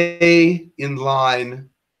stay in line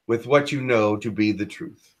with what you know to be the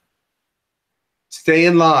truth. Stay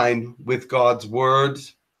in line with God's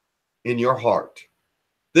words in your heart.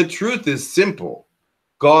 The truth is simple.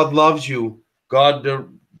 God loves you. God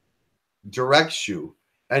directs you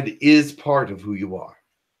and is part of who you are.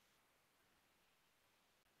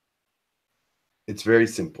 It's very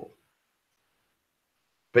simple.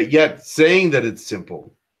 But yet, saying that it's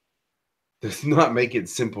simple does not make it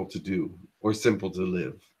simple to do or simple to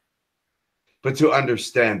live. But to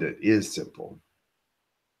understand it is simple.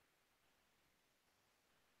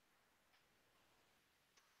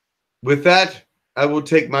 With that, I will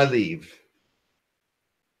take my leave.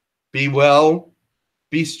 Be well,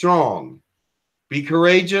 be strong, be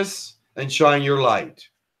courageous, and shine your light.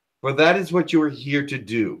 For that is what you are here to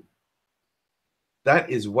do. That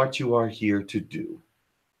is what you are here to do.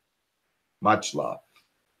 Much love.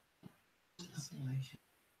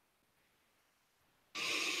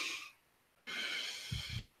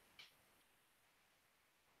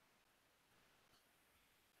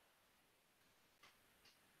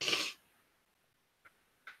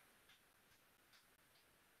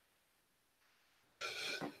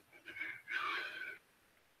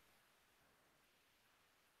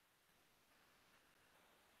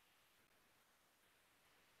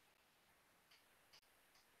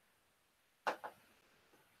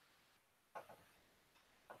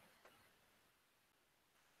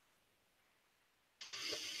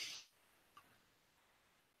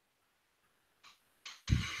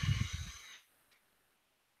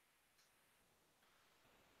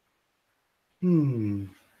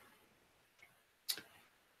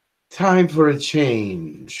 Time for a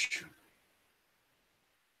change.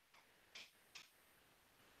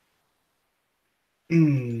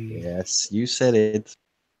 Yes, you said it.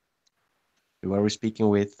 Who are we speaking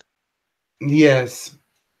with? Yes,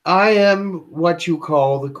 I am what you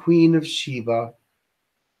call the Queen of Sheba.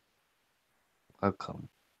 Welcome.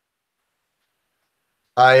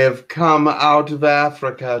 I have come out of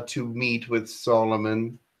Africa to meet with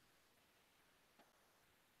Solomon.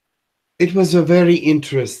 It was a very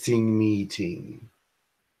interesting meeting.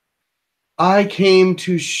 I came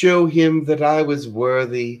to show him that I was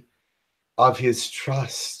worthy of his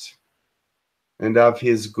trust and of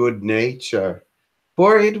his good nature,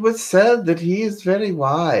 for it was said that he is very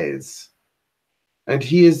wise and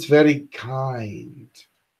he is very kind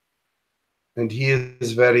and he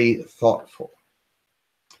is very thoughtful.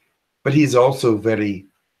 But he's also very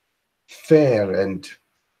fair, and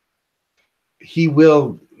he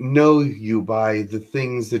will know you by the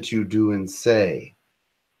things that you do and say.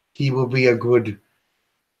 He will be a good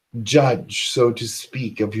judge, so to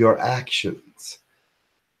speak, of your actions.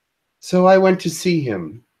 So I went to see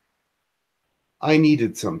him. I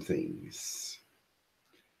needed some things.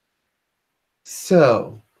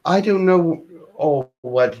 So I don't know all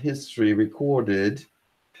what history recorded,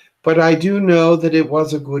 but I do know that it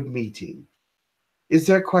was a good meeting. Is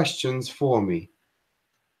there questions for me?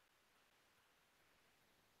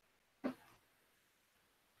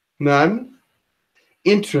 None?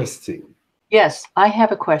 Interesting. Yes, I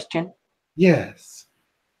have a question. Yes.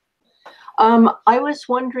 I was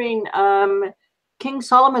wondering, King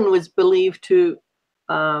Solomon was believed to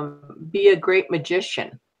be a great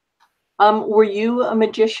magician. Were you a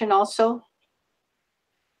magician also?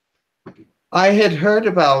 I had heard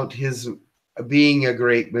about his being a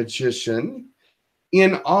great magician.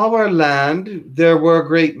 In our land, there were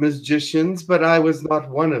great magicians, but I was not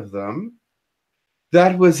one of them.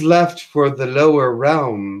 That was left for the lower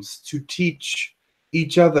realms to teach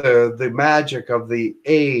each other the magic of the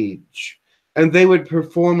age, and they would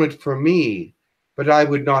perform it for me, but I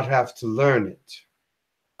would not have to learn it.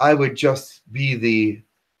 I would just be the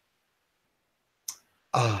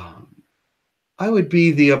obtainer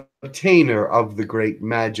of the great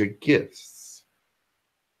magic gifts.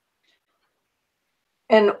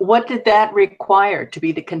 And what did that require to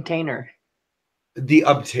be the container? The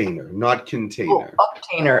obtainer, not container. Oh,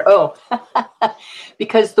 obtainer. Oh,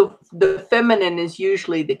 because the feminine is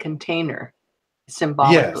usually the container,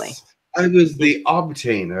 symbolically. Yes, I was the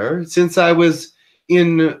obtainer. Since I was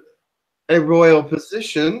in a royal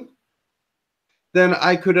position, then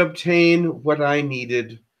I could obtain what I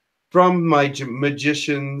needed from my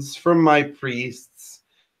magicians, from my priests,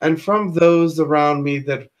 and from those around me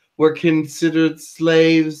that were considered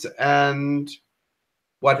slaves and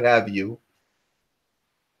what have you.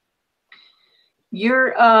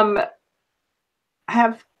 You're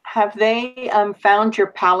have they found your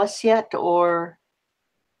palace yet, or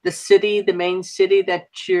the city, the main city that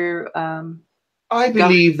you're I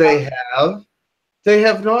believe they have. They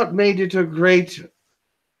have not made it a great.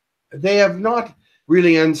 They have not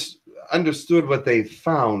really understood what they've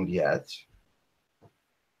found yet.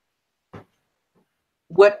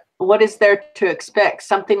 What is there to expect?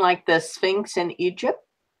 Something like the Sphinx in Egypt?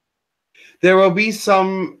 There will be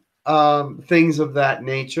some things of that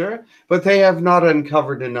nature, but they have not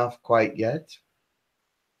uncovered enough quite yet.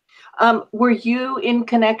 Were you in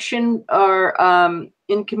connection or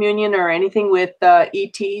in communion or anything with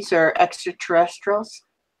ETs or extraterrestrials?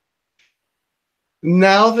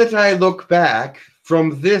 Now that I look back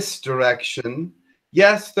from this direction,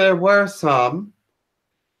 yes, there were some.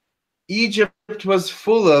 Egypt was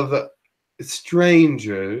full of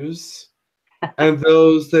strangers and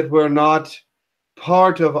those that were not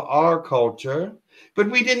part of our culture,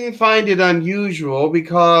 but we didn't find it unusual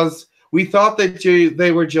because we thought that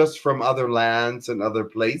they were just from other lands and other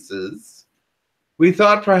places. We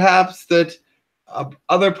thought perhaps that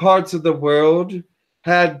other parts of the world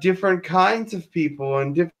had different kinds of people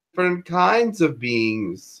and different kinds of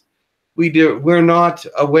beings. We're not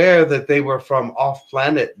aware that they were from off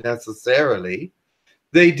planet necessarily.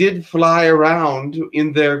 They did fly around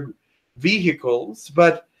in their vehicles,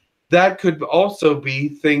 but that could also be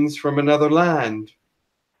things from another land.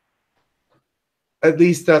 At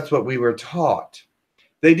least that's what we were taught.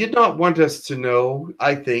 They did not want us to know,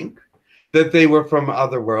 I think, that they were from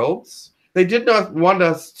other worlds. They did not want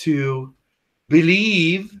us to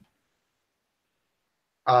believe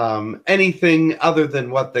anything other than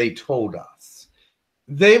what they told us.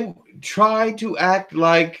 They tried to act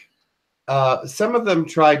like, some of them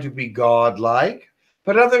tried to be godlike,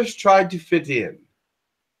 but others tried to fit in.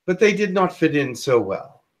 But they did not fit in so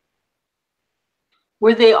well.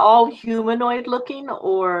 Were they all humanoid looking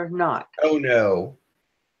or not? Oh no.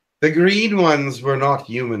 The green ones were not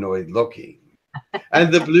humanoid looking.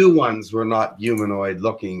 And the blue ones were not humanoid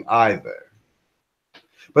looking either.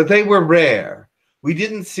 But they were rare. We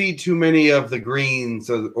didn't see too many of the greens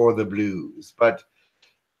or the blues, but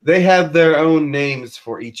they had their own names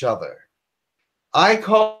for each other. I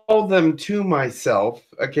call them to myself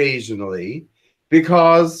occasionally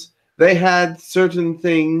because they had certain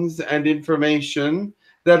things and information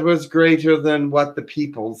that was greater than what the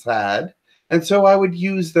peoples had. And so I would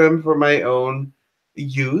use them for my own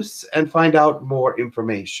use and find out more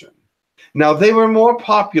information. Now, they were more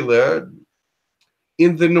popular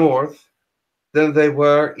in the north than they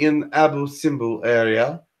were in Abu Simbel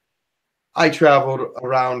area. I traveled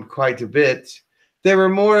around quite a bit. There were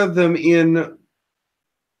more of them in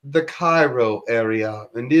the Cairo area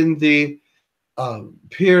and in the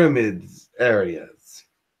pyramids areas.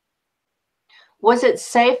 Was it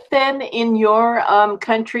safe then in your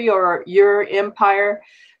country or your empire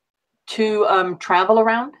to travel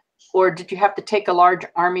around? Or did you have to take a large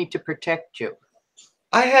army to protect you?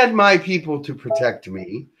 I had my people to protect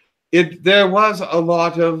me. There was a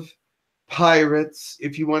lot of pirates,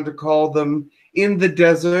 if you want to call them, in the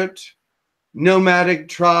desert, nomadic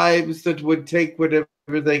tribes that would take whatever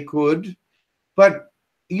they could. But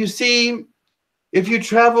you see, if you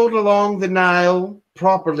traveled along the Nile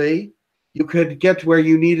properly, you could get where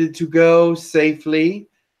you needed to go safely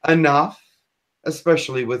enough,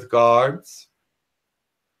 especially with guards.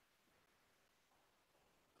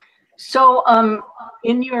 So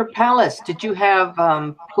in your palace, did you have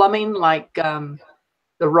plumbing like the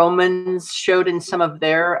Romans showed in some of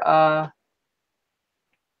their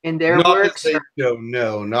works?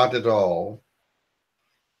 No, not at all.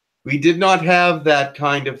 We did not have that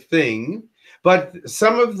kind of thing, but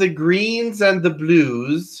some of the greens and the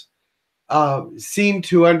blues seem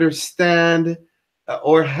to understand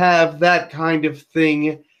or have that kind of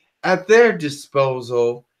thing at their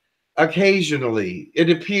disposal. Occasionally, it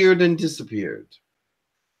appeared and disappeared.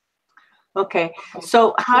 Okay,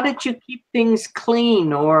 so how did you keep things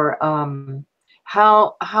clean, or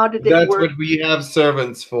how did it That's work? what we have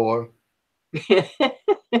servants for.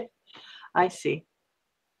 I see.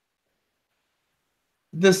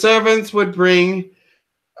 The servants would bring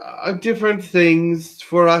different things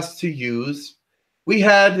for us to use. We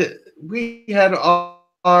had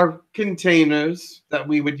our containers that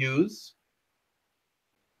we would use.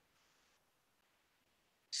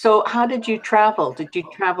 So how did you travel? Did you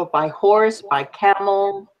travel by horse, by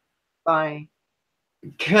camel, by...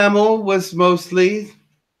 Camel was mostly,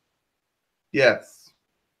 yes.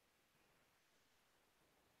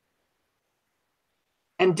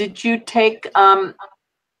 And did you take,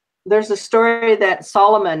 there's a story that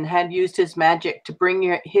Solomon had used his magic to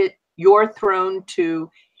bring your throne to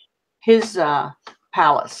his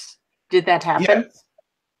palace. Did that happen? Yes.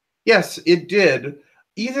 Yes, it did.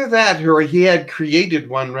 Either that or he had created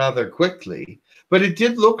one rather quickly, but it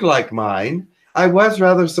did look like mine. I was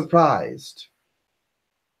rather surprised.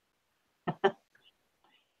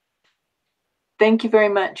 Thank you very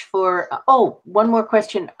much for, oh, one more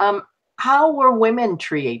question. How were women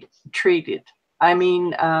treated? I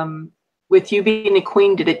mean, with you being a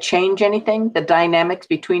queen, did it change anything, the dynamics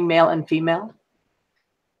between male and female?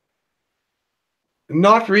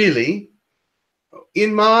 Not really.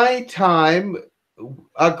 In my time,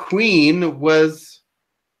 a queen was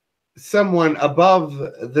someone above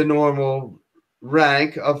the normal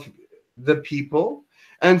rank of the people.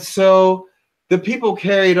 And so the people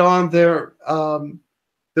carried on their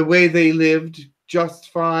the way they lived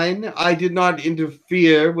just fine. I did not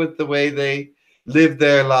interfere with the way they lived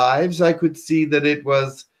their lives. I could see that it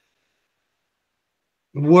was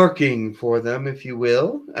working for them, if you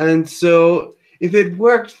will. And so if it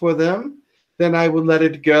worked for them, then I would let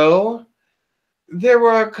it go. There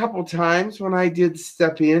were a couple times when I did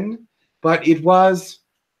step in, but it was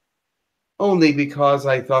only because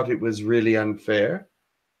I thought it was really unfair.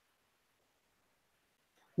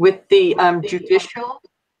 With the judicial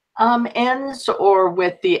ends, or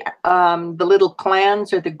with the little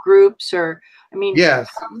clans or the groups, or I mean, yes,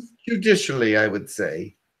 judicially, I would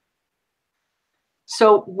say.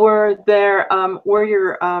 So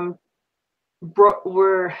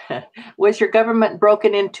was your government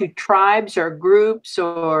broken into tribes or groups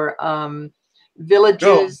or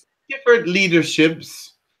villages? No, different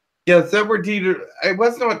leaderships. Yes, there were it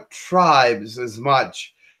was not tribes as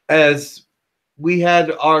much as we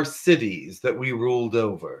had our cities that we ruled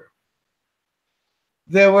over.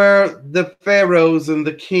 There were the pharaohs and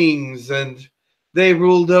the kings, and they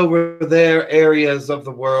ruled over their areas of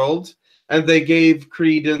the world, and they gave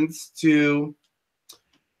credence to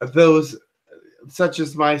those such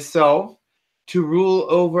as myself to rule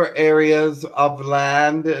over areas of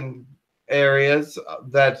land and areas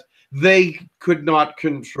that they could not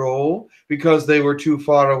control because they were too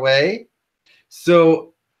far away.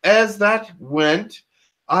 So as that went,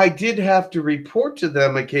 I did have to report to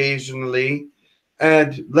them occasionally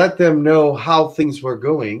and let them know how things were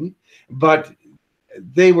going, but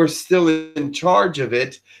they were still in charge of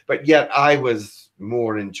it, but yet I was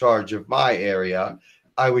more in charge of my area.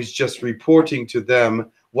 I was just reporting to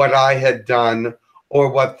them what I had done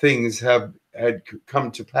or what things had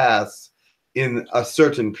come to pass in a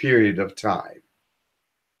certain period of time.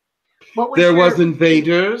 There was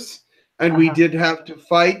invaders, and we did have to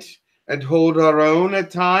fight and hold our own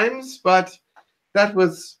at times, but that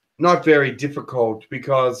was not very difficult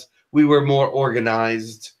because we were more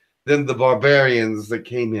organized than the barbarians that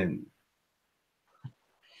came in.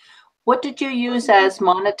 What did you use as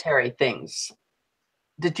monetary things?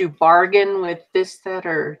 Did you bargain with this, that,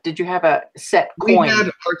 or did you have a set coin? We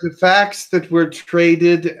had artifacts that were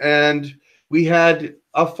traded, and we had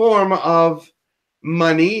a form of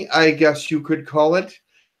money, I guess you could call it.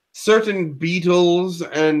 Certain beetles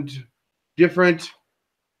and different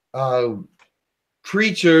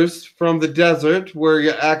creatures from the desert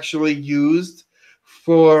were actually used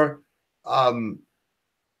for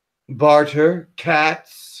barter.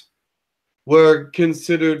 Cats were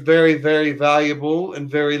considered very, very valuable and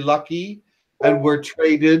very lucky, and were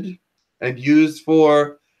traded and used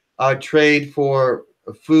for trade for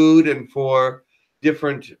food and for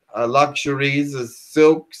different luxuries as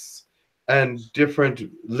silks and different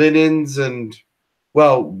linens and,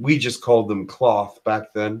 well, we just called them cloth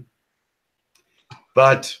back then.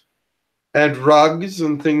 And rugs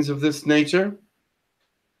and things of this nature.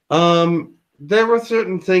 There were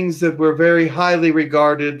certain things that were very highly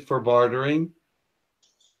regarded for bartering.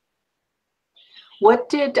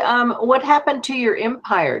 What happened to your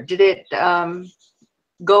empire? Did it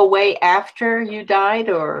go away after you died,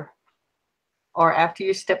 or after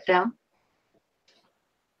you stepped down?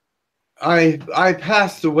 I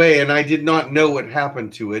passed away, and I did not know what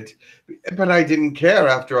happened to it, but I didn't care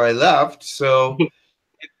after I left. So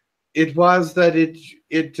it was that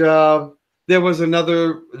there was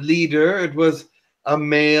another leader. It was a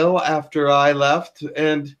male after I left,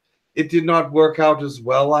 and it did not work out as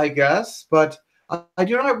well, I guess, but I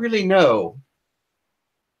do not really know.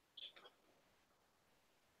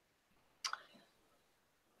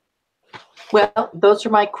 Well, those are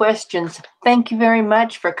my questions. Thank you very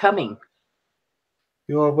much for coming.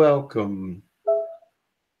 You're welcome.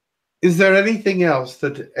 Is there anything else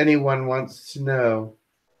that anyone wants to know?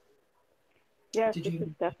 Yes, Did this you- is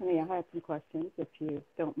Stephanie. I have some questions, if you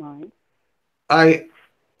don't mind.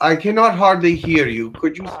 I cannot hardly hear you.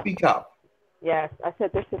 Could you speak up? Yes, I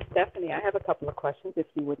said this is Stephanie. I have a couple of questions, if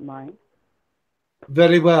you wouldn't mind.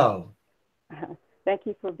 Very well. Thank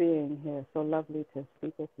you for being here. So lovely to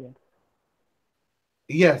speak with you.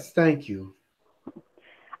 Yes, thank you.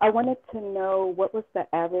 I wanted to know what was the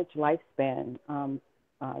average lifespan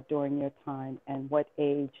during your time and what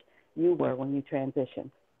age you were when you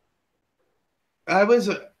transitioned. I was,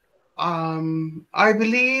 I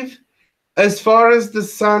believe, as far as the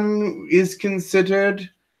sun is considered,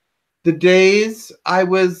 the days, I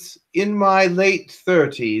was in my late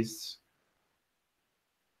 30s.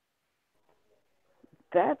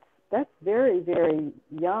 That's very, very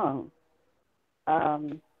young.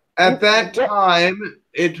 At that time,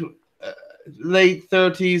 late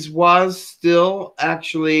 30s was still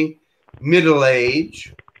actually middle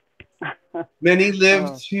age. Many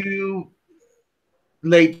lived to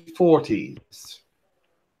late 40s.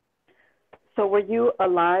 So were you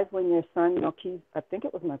alive when your son, I think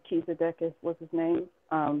it was 𝗪𝗘𝗧𝗧𝗧 was his name?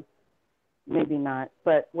 Maybe not.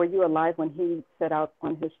 But were you alive when he set out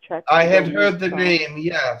on his trek? I had heard the name,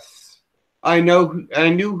 yes. I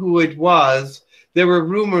knew who it was. There were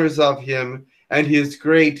rumors of him and his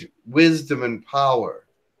great wisdom and power.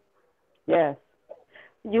 Yes.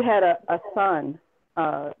 You had a son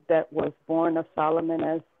that was born of Solomon,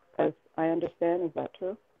 as I understand. Is that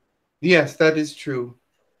true? Yes, that is true.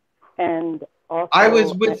 And also, I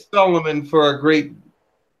was with Solomon for a great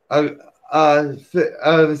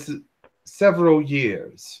several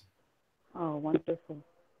years. Oh, wonderful.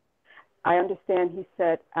 I understand he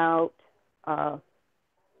set out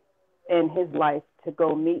in his life to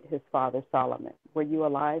go meet his father, Solomon. Were you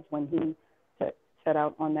alive when he set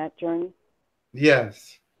out on that journey?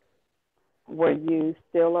 Yes. Were you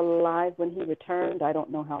still alive when he returned? I don't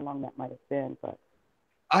know how long that might have been, but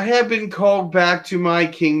I had been called back to my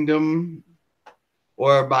kingdom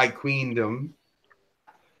or my queendom,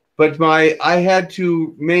 but I had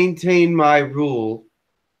to maintain my rule.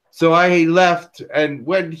 So I left, and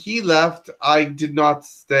when he left, I did not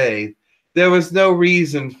stay. There was no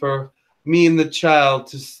reason for me and the child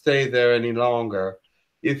to stay there any longer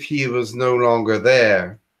if he was no longer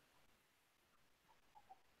there.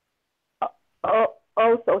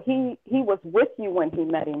 So he was with you when he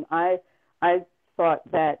met him. I thought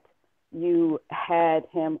that you had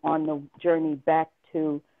him on the journey back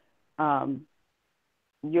to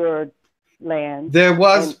your land. There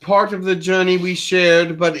was part of the journey we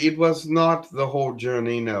shared, but it was not the whole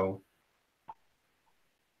journey, no.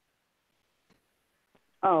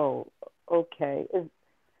 Oh, okay.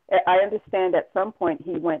 I understand at some point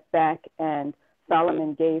he went back and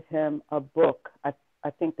Solomon gave him a book, I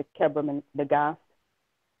think the 𝗪𝗪𝗪𝗪𝗪.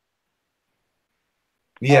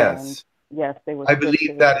 Yes. And yes, they were. I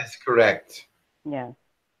believe that is correct. Yes.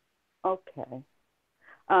 Okay.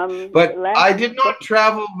 But I did not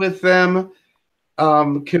travel with them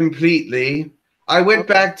completely. I went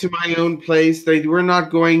back to my own place. They were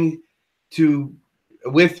not going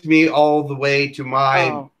with me all the way to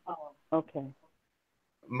my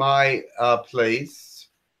my place.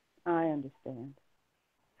 I understand.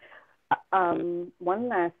 One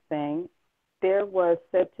last thing. There was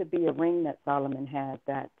said to be a ring that Solomon had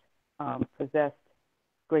that possessed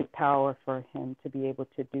great power for him to be able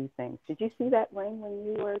to do things. Did you see that ring when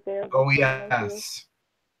you were there? Oh, yes.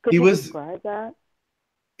 Could you describe that?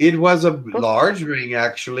 It was a large ring,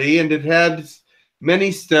 actually, and it had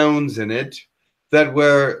many stones in it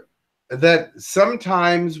that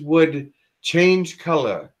sometimes would change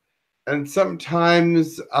color and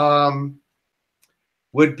sometimes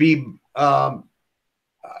would be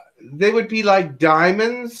they would be like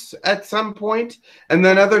diamonds at some point, and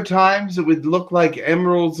then other times it would look like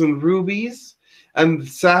emeralds and rubies and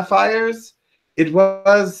sapphires. It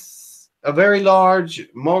was a very large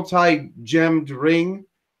multi-gemmed ring,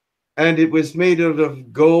 and it was made out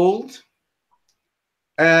of gold,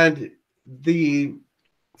 and the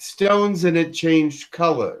stones in it changed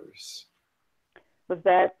colors. Was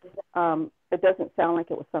that it doesn't sound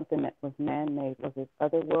like it was something that was man-made. Was it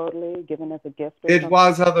otherworldly, given as a gift? It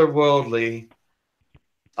was otherworldly.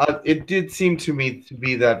 It did seem to me to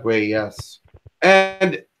be that way, yes.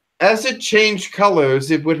 And as it changed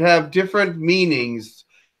colors, it would have different meanings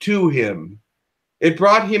to him. It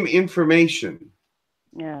brought him information.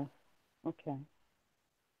 Yeah. Okay.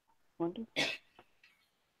 Wonderful.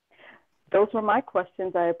 Those were my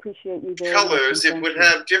questions. I appreciate you very much. Colors, it would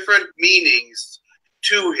have different meanings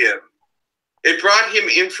to him. It brought him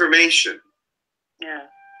information. Yeah.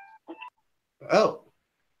 Oh.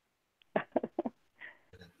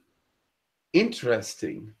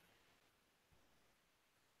 Interesting.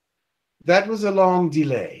 That was a long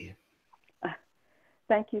delay.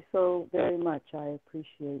 Thank you so very much. I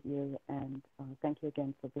appreciate you, and thank you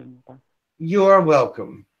again for being with us. You are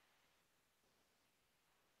welcome.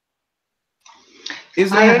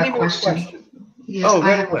 Is I there have any a more question. questions? Yes, Oh, I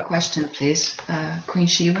very have well. a question, please. Queen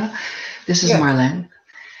Sheba, this is Yes. Marlene.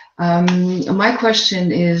 My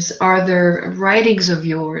question is, are there writings of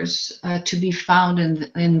yours to be found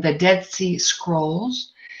in the Dead Sea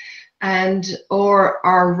Scrolls, or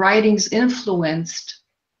are writings influenced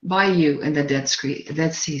by you in the Dead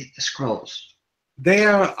Sea Scrolls?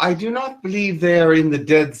 I do not believe they are in the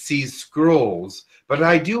Dead Sea Scrolls, but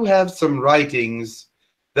I do have some writings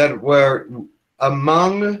that were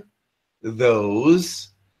among those.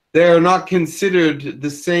 They are not considered the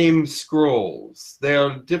same scrolls. They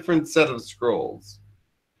are a different set of scrolls.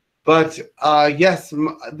 But yes,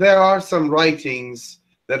 there are some writings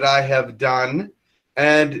that I have done,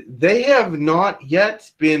 and they have not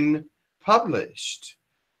yet been published.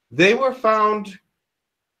 They were found,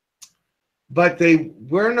 but they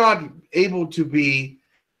were not able to be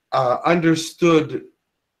understood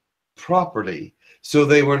properly, so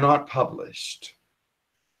they were not published.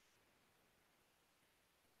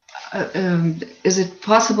 Is it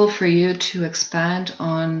possible for you to expand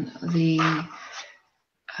on the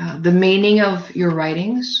meaning of your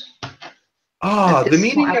writings? The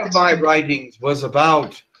meaning of my writings was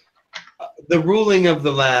about the ruling of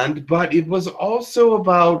the land, but it was also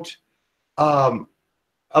about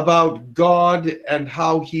God and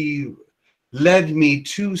how he led me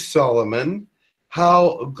to Solomon,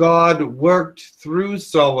 how God worked through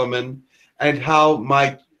Solomon, and how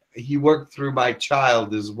he worked through my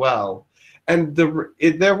child as well. And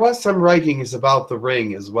there was some writings about the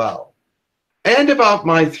ring as well, and about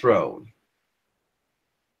my throne.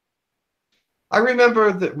 I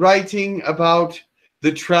remember writing about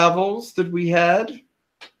the travels that we had.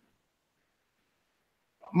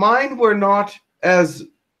 Mine were not as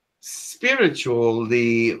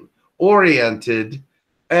spiritually oriented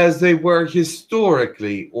as they were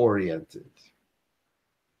historically oriented.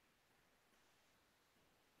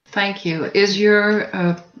 Thank you. Is your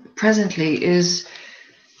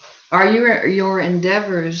are your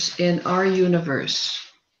endeavors in our universe?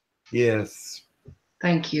 Yes.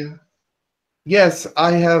 Thank you. Yes,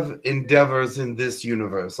 I have endeavors in this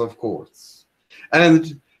universe, of course.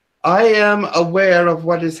 And I am aware of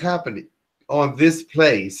what is happening on this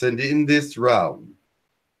place and in this realm.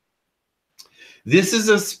 This is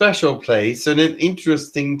a special place and an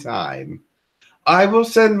interesting time. I will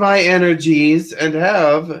send my energies and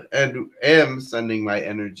am sending my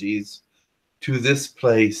energies to this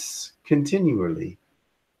place continually.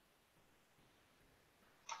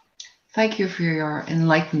 Thank you for your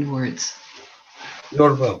enlightened words.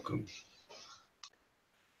 You're welcome.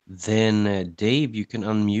 Then, Dave, you can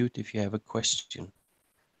unmute if you have a question.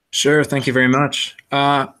 Sure, thank you very much.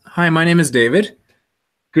 Hi, my name is David.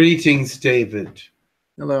 Greetings, David.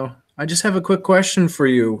 Hello. I just have a quick question for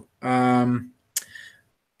you.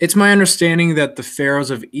 It's my understanding that the pharaohs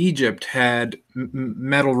of Egypt had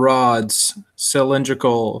metal rods,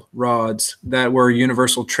 cylindrical rods, that were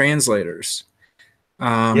universal translators.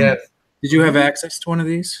 Yes. Did you have access to one of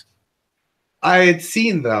these? I had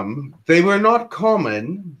seen them. They were not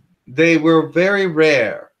common. They were very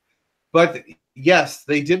rare. But yes,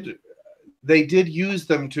 they did use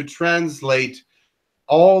them to translate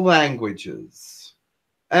all languages.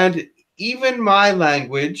 And even my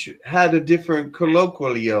language had a different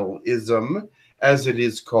colloquialism, as it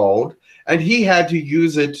is called, and he had to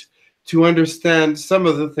use it to understand some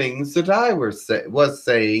of the things that I was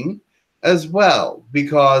saying as well,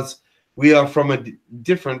 because we are from a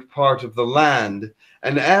different part of the land.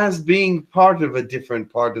 And as being part of a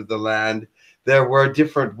different part of the land, there were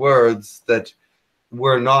different words that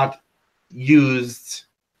were not used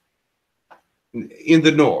in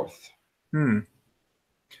the north.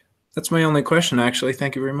 That's my only question, actually.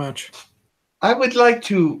 Thank you very much. I would like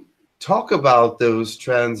to talk about those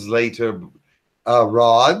translator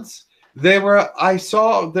rods. I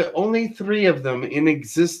saw only 3 of them in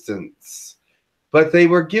existence, but they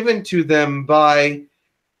were given to them by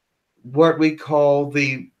what we call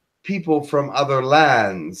the people from other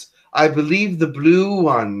lands. I believe the blue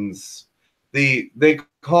ones, they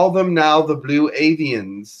call them now the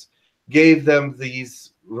Pleiadians, gave them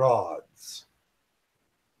these rods.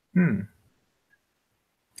 And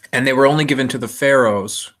they were only given to the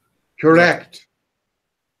pharaohs. Correct.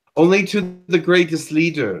 Only to the greatest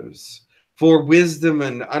leaders, for wisdom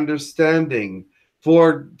and understanding,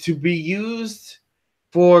 to be used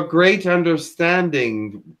for great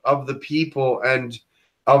understanding of the people and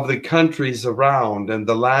of the countries around and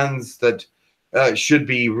the lands that should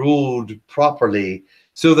be ruled properly.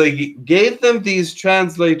 So they gave them these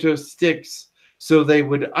translator sticks so they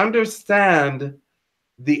would understand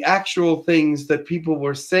the actual things that people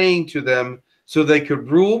were saying to them so they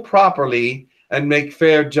could rule properly and make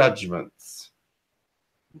fair judgments.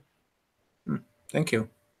 Thank you.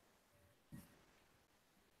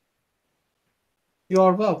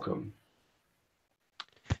 You're welcome.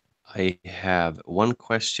 I have one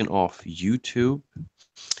question off YouTube.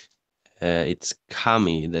 It's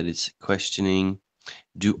Kami that is questioning,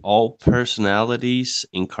 do all personalities,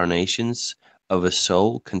 incarnations of a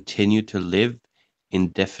soul continue to live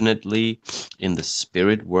indefinitely in the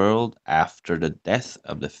spirit world after the death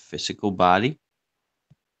of the physical body?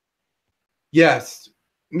 Yes,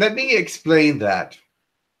 let me explain that.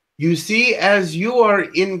 You see, as you are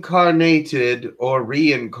incarnated or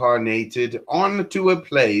reincarnated onto a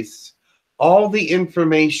place, all the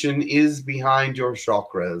information is behind your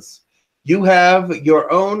chakras. You have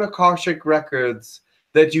your own Akashic records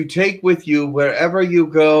that you take with you wherever you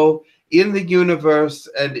go in the universe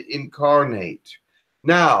and incarnate.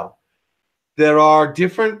 Now, there are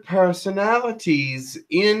different personalities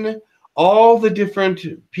in all the different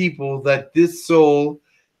people that this soul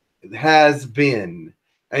has been,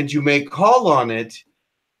 and you may call on it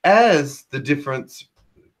as the different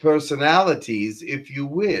personalities if you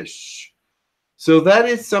wish. So that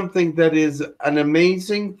is something that is an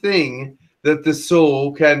amazing thing that the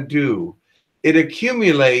soul can do. It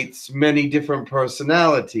accumulates many different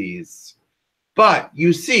personalities. But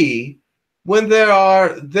you see, when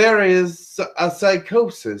there is a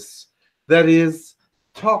psychosis that is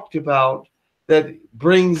talked about that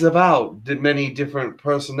brings about many different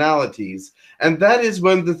personalities. And that is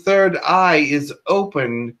when the third eye is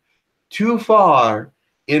opened too far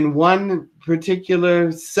in one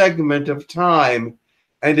particular segment of time,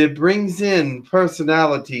 and it brings in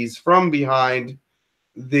personalities from behind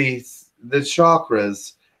the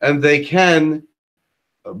chakras, and they can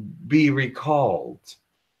be recalled,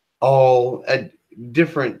 all at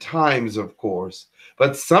different times, of course,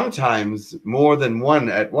 but sometimes more than one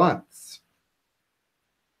at once.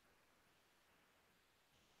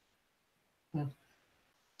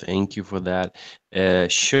 Thank you for that.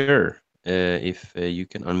 Sure, if you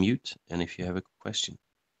can unmute and if you have a question.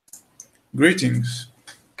 Greetings.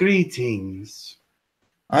 Greetings.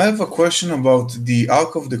 I have a question about the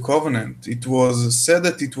Ark of the Covenant. It was said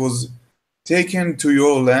that it was taken to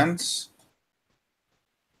your lands.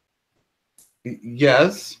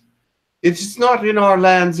 Yes. It's not in our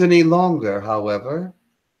lands any longer, however.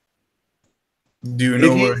 Do you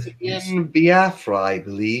know It where is it is? in Biafra, I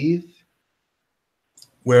believe.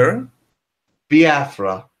 Where?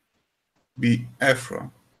 Biafra.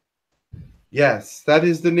 Biafra. Yes, that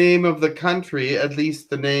is the name of the country, at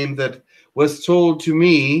least the name that was told to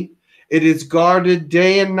me. It is guarded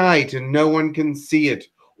day and night, and no one can see it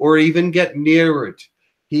or even get near it.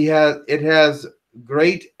 It has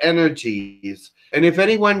great energies, and if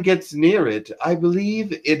anyone gets near it, I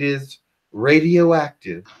believe it is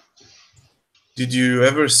radioactive. Did you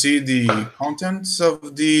ever see the contents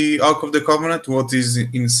of the Ark of the Covenant? What is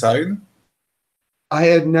inside? I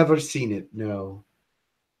had never seen it, no.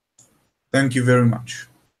 Thank you very much.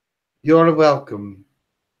 You're welcome.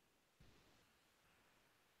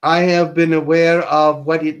 I have been aware of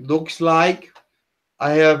what it looks like.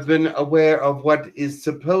 I have been aware of what is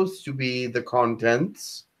supposed to be the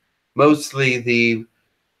contents, mostly the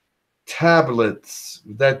tablets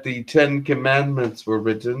that the Ten Commandments were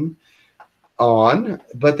written on,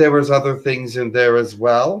 but there was other things in there as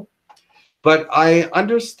well. But I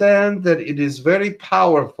understand that it is very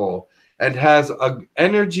powerful and has an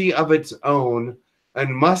energy of its own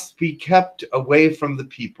and must be kept away from the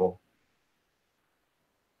people.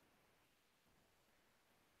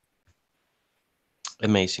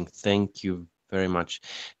 Amazing. Thank you very much.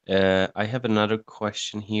 I have another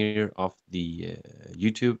question here of the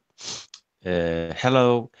YouTube.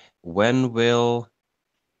 Hello. When will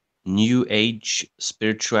New Age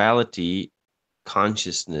spirituality,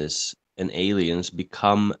 consciousness, and aliens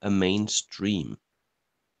become a mainstream?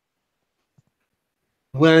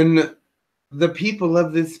 When the people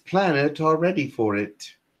of this planet are ready for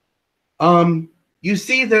it. you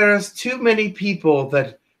see, there's too many people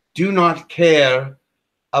that do not care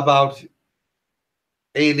about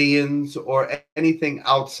aliens or anything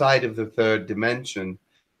outside of the third dimension.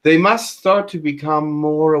 They must start to become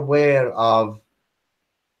more aware of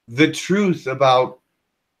the truth about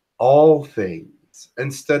all things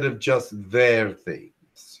instead of just their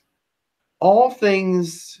things. All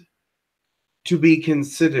things to be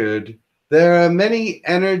considered. There are many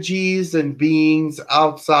energies and beings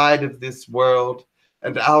outside of this world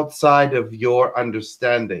and outside of your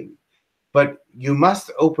understanding. But you must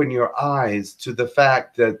open your eyes to the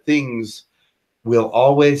fact that things will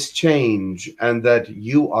always change and that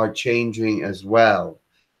you are changing as well.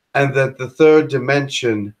 And that the third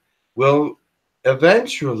dimension will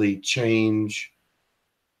eventually change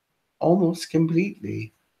almost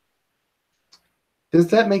completely. Does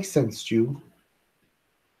that make sense to you?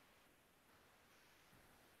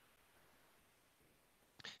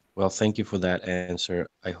 Well, thank you for that answer.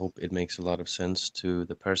 I hope it makes a lot of sense to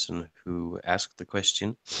the person who asked the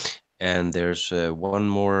question. And there's one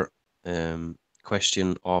more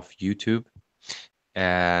question off YouTube,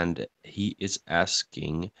 and he is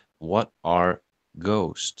asking, what are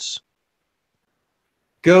ghosts?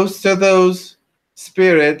 Ghosts are those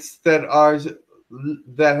spirits that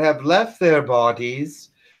have left their bodies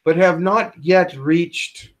but have not yet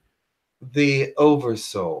reached the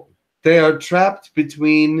oversoul. They are trapped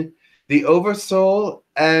between the oversoul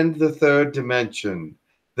and the third dimension.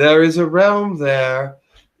 There is a realm there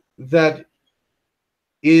that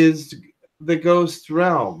is the ghost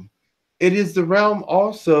realm. It is the realm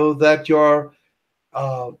also that your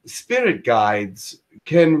spirit guides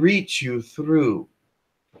can reach you through.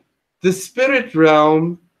 The spirit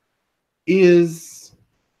realm is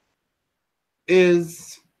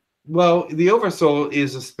well, the oversoul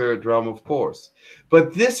is a spirit realm, of course,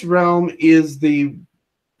 but this realm is the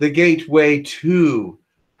gateway to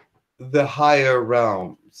the higher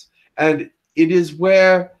realms, and it is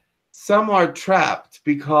where some are trapped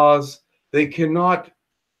because they cannot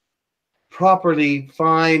properly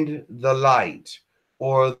find the light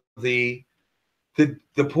or the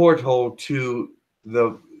porthole to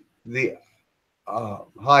the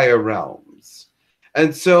higher realms.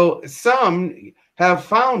 And so some have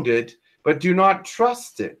found it, but do not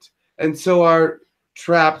trust it, and so are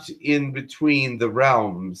trapped in between the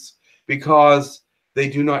realms because they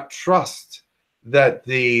do not trust that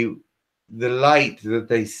the light that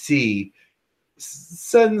they see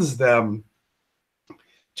sends them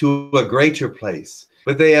to a greater place.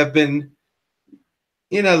 But they have been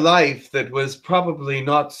in a life that was probably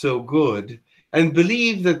not so good and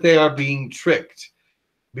believe that they are being tricked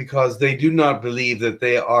because they do not believe that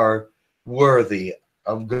they are worthy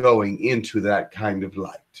of going into that kind of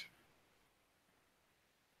light.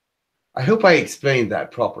 I hope I explained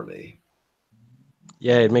that properly.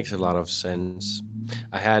 Yeah, it makes a lot of sense.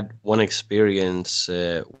 I had one experience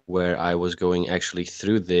where I was going actually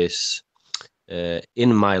through this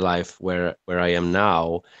in my life where I am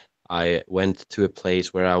now. I went to a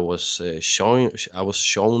place where I was shown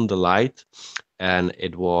the light, and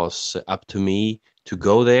it was up to me to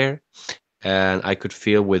go there. And I could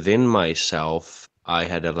feel within myself I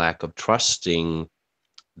had a lack of trusting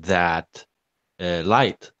that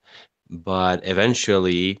light, but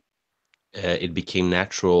eventually it became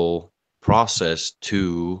natural process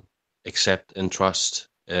to accept and trust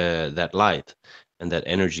that light and that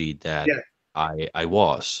energy that Yeah. I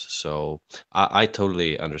was. So I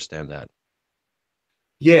totally understand that.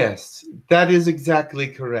 Yes, that is exactly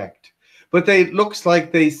correct. But it looks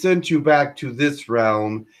like they sent you back to this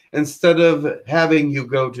realm instead of having you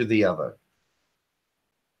go to the other.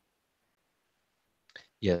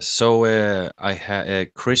 Yes. So I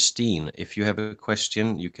had Christine. If you have a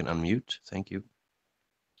question, you can unmute. Thank you.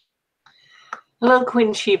 Hello,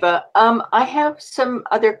 Queen Sheba. I have some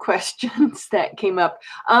other questions that came up.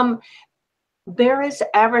 There is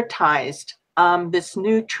advertised this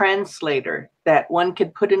new translator that one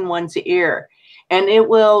could put in one's ear, and it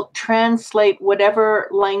will translate whatever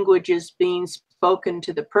language is being spoken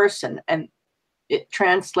to the person, and it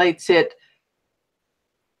translates it.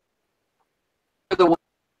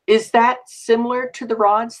 Is that similar to the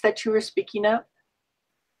rods that you were speaking of?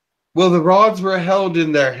 Well, the rods were held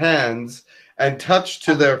in their hands and touched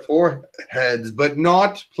to their foreheads, but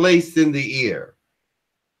not placed in the ear.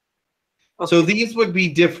 Okay. So these would be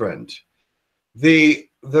different. The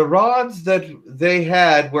rods that they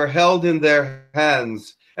had were held in their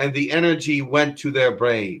hands, and the energy went to their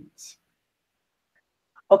brains.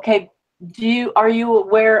 Okay. Are you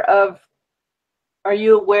aware of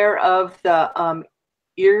the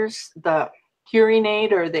ears, the hearing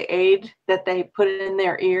aid or the aid that they put in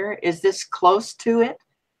their ear? Is this close to it?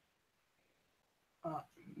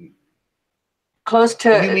 Close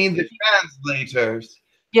to... You mean the translators?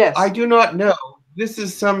 Yes. I do not know. This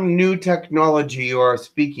is some new technology you are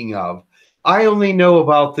speaking of. I only know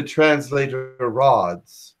about the translator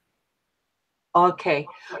rods. Okay.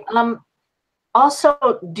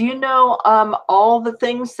 Also, do you know all the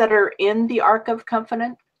things that are in the Ark of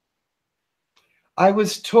Covenant? I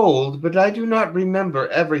was told, but I do not remember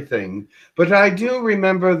everything. But I do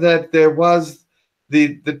remember that there was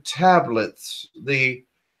the tablets,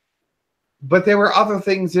 but there were other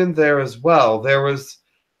things in there as well. There was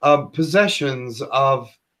possessions of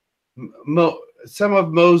some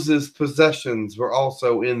of Moses' possessions were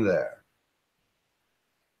also in there.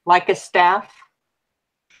 Like a staff?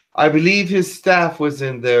 I believe his staff was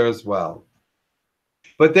in there as well.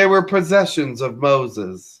 But there were possessions of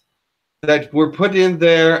Moses that were put in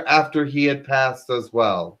there after he had passed as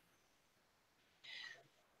well.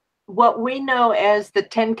 What we know as the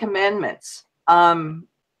Ten Commandments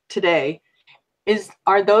today,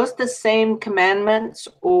 are those the same commandments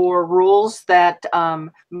or rules that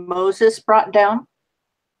Moses brought down?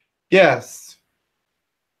 Yes.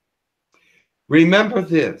 Remember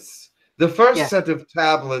this. The first set of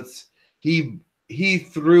tablets he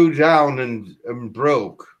threw down and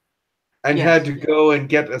broke and had to go and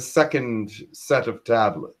get a second set of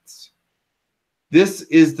tablets. This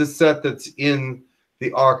is the set that's in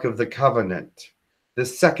the Ark of the Covenant, the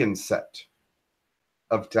second set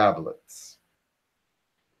of tablets.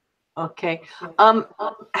 Okay.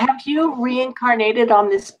 Have you reincarnated on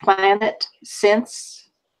this planet since?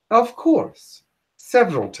 Of course,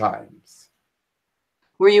 several times.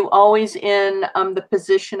 Were you always in the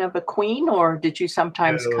position of a queen, or did you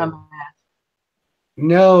sometimes come back?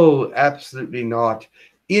 No, absolutely not.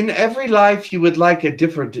 In every life, you would like a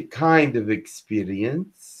different kind of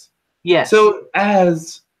experience. Yes. So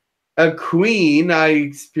as a queen, I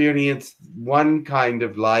experienced one kind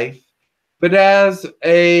of life, but as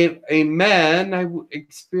a man, I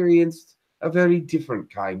experienced a very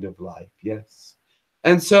different kind of life, yes.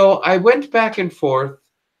 And so I went back and forth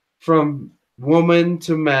from woman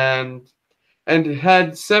to man and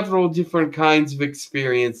had several different kinds of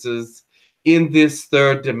experiences in this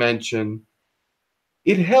third dimension.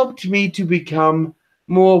 It helped me to become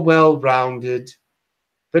more well-rounded.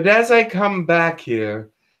 But as I come back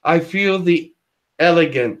here, I feel the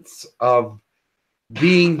elegance of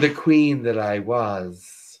being the queen that I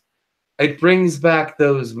was. It brings back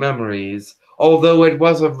those memories, although it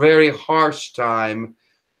was a very harsh time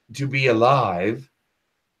to be alive.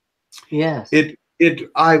 Yes.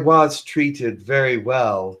 I was treated very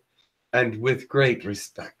well and with great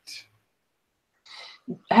respect.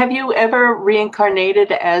 Have you ever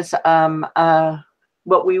reincarnated as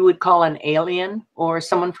what we would call an alien or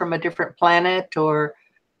someone from a different planet? Or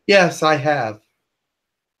yes, I have.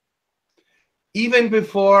 Even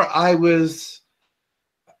before I was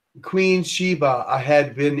Queen Sheba, I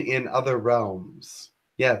had been in other realms.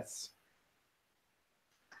 Yes.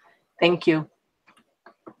 Thank you.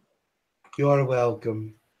 You're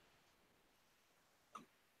welcome.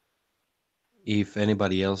 If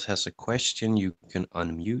anybody else has a question, you can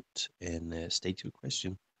unmute and state your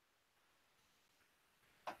question.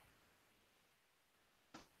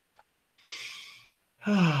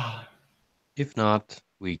 If not,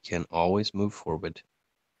 we can always move forward.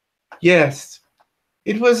 Yes,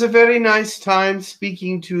 it was a very nice time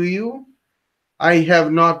speaking to you. I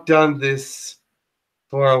have not done this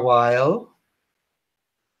for a while,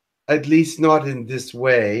 at least not in this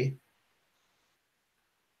way.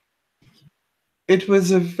 It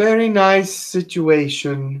was a very nice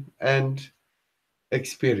situation and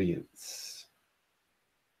experience.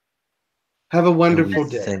 Have a wonderful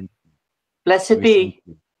day. Blessed be.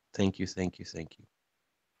 Thank you, thank you, thank you.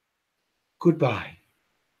 Goodbye.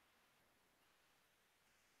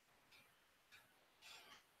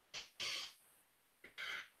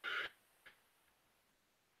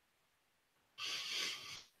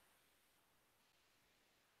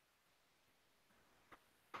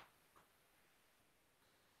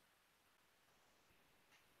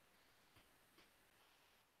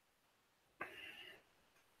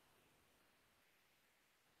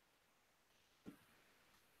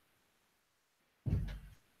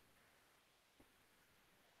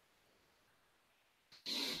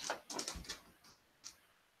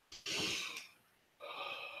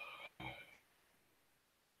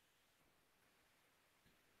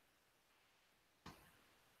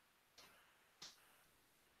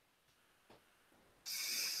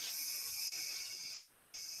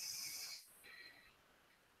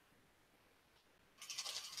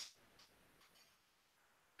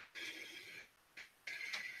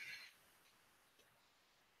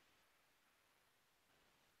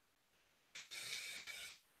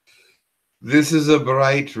 This is a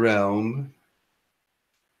bright realm.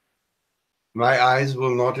 My eyes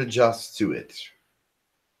will not adjust to it.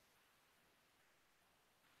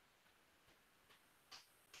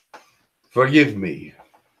 Forgive me.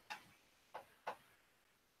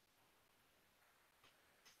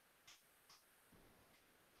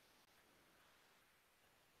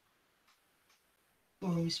 Who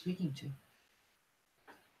are we speaking to?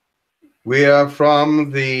 We are from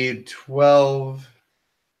the 12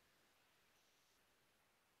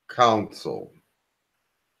 Council.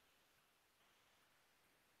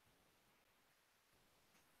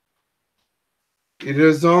 It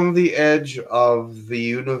is on the edge of the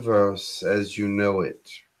universe as you know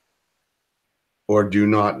it, or do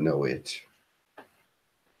not know it.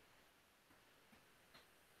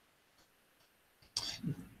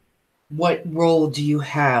 What role do you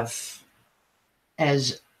have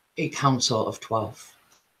as a council of 12?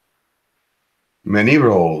 Many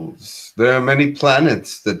roles. There are many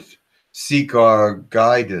planets that seek our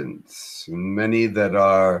guidance, and many that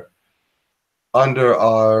are under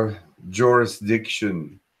our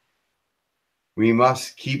jurisdiction. We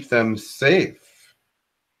must keep them safe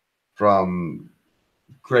from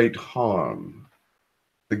great harm,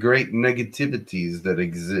 the great negativities that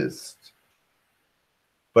exist.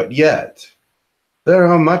 But yet, there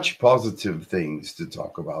are much positive things to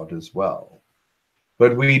talk about as well.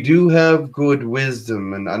 But we do have good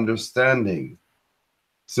wisdom and understanding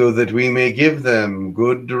so that we may give them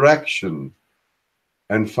good direction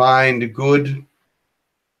and find good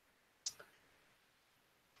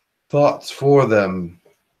thoughts for them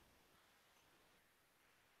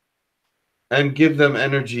and give them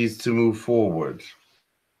energies to move forward.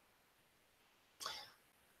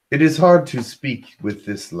 It is hard to speak with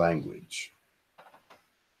this language.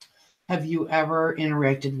 Have you ever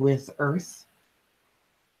interacted with Earth?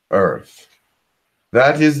 Earth.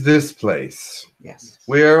 That is this place. Yes.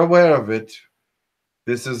 We are aware of it.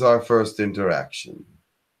 This is our first interaction,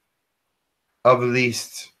 of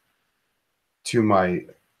least to my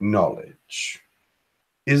knowledge.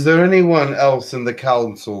 Is there anyone else in the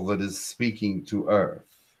council that is speaking to Earth?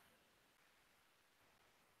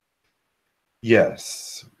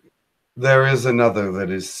 Yes, there is another that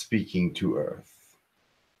is speaking to Earth.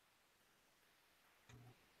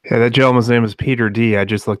 Yeah, that gentleman's name is Peter D. I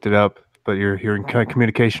just looked it up, but you're in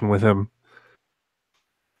communication with him.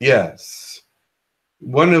 Yes.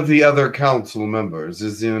 One of the other council members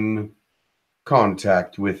is in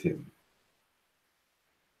contact with him.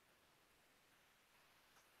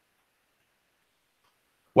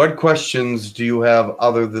 What questions do you have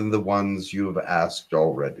other than the ones you have asked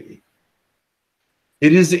already?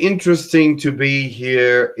 It is interesting to be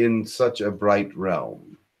here in such a bright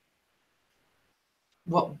realm.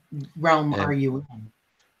 What realm are you in?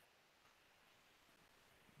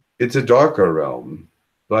 It's a darker realm,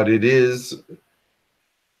 but it is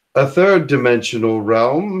a third dimensional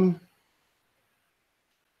realm.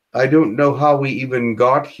 I don't know how we even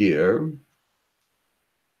got here.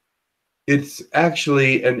 It's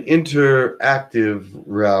actually an interactive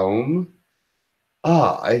realm.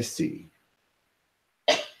 Ah, I see.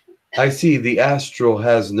 I see the astral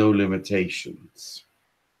has no limitations.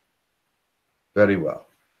 Very well.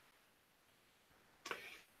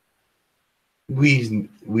 We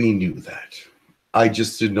knew that. I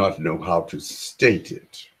just did not know how to state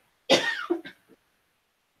it.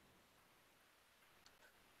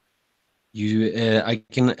 I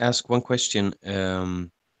can ask one question.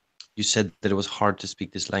 You said that it was hard to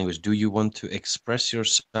speak this language. Do you want to express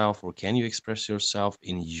yourself, or can you express yourself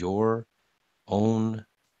in your own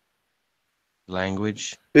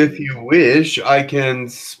language? If you wish, I can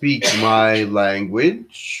speak my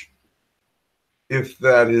language, if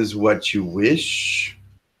that is what you wish.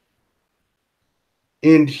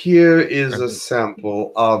 And here is a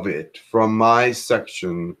sample of it from my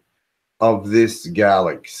section of this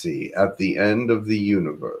galaxy at the end of the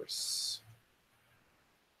universe.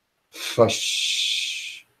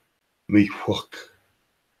 Fash 𝗪𝗡𝗧𝗏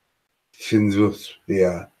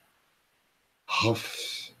Fendorians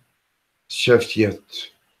Haf Shefyet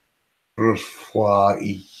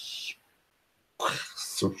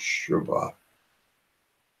Sheba.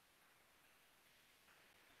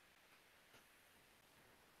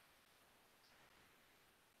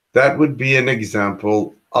 That would be an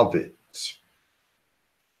example of it.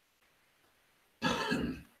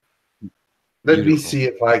 Let me see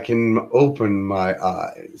if I can open my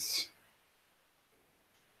eyes.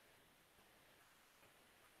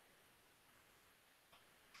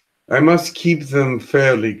 I must keep them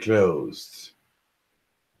fairly closed.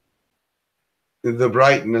 The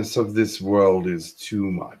brightness of this world is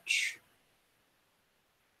too much.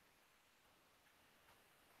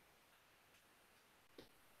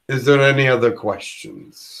 Is there any other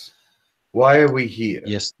questions? Why are we here?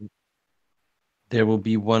 Yes, there will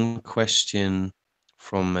be one question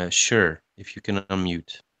from Sher, if you can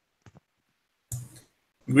unmute.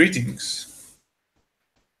 Greetings.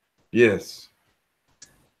 Yes.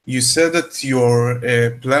 You said that your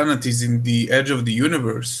planet is in the edge of the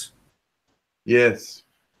universe. Yes.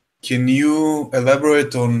 Can you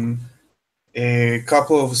elaborate on a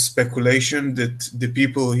couple of speculation that the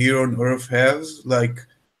people here on Earth have, like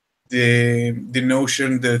the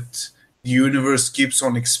notion that the universe keeps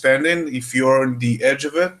on expanding if you're on the edge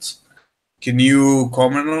of it? Can you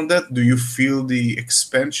comment on that? Do you feel the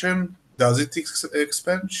expansion? Does it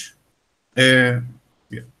expand? Yeah.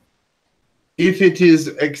 If it is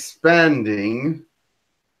expanding,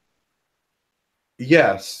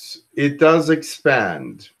 yes, it does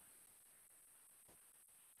expand.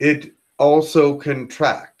 It also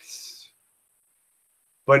contracts,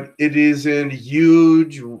 but it is in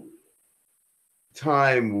huge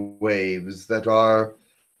time waves that are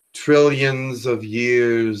trillions of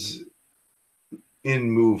years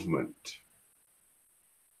in movement.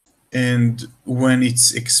 And when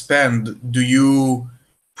it's expand, do you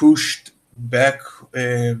push back?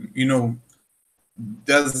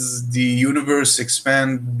 Does the universe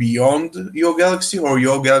expand beyond your galaxy, or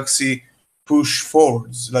your galaxy push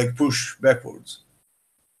forwards, like push backwards?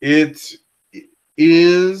 It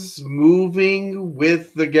is moving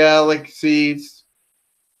with the galaxies.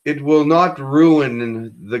 It will not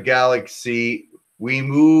ruin the galaxy. We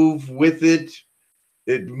move with it.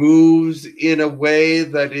 It moves in a way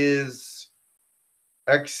that is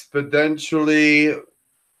exponentially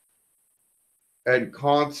and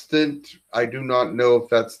constant. I do not know if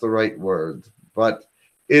that's the right word, but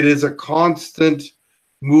it is a constant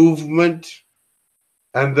movement,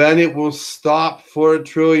 and then it will stop for 1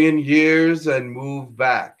 trillion years and move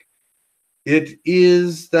back. It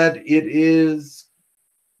is that it is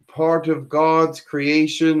part of God's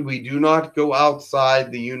creation. We do not go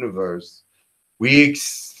outside the universe. We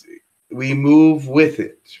move with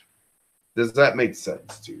it. Does that make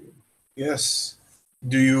sense to you? Yes.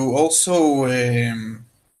 Do you also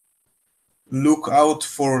look out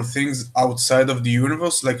for things outside of the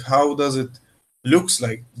universe? Like, how does it looks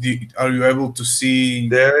like? Are you able to see?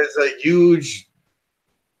 There is a huge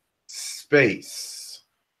space.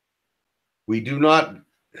 We do not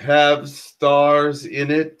have stars in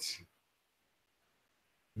it.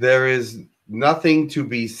 There is nothing to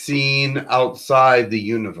be seen outside the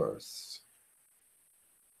universe,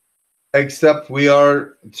 except we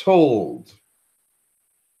are told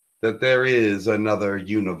that there is another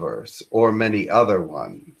universe or many other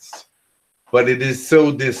ones, but it is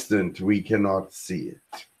so distant we cannot see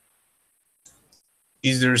it.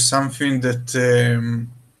 Is there something that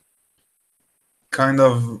kind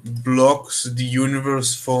of blocks the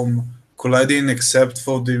universe from colliding except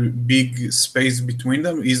for the big space between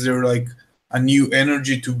them? Is there like a new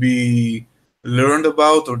energy to be learned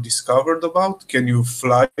about or discovered about? Can you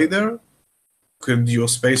fly there? Could your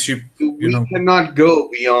spaceship, We cannot go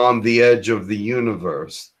beyond the edge of the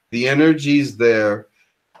universe. The energies there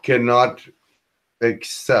cannot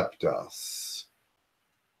accept us.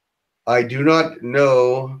 I do not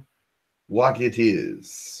know what it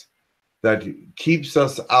is that keeps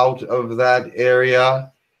us out of that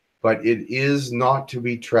area, but it is not to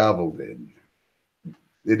be traveled in.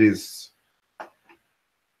 It is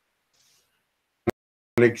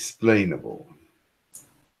unexplainable.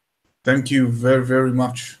 Thank you very, very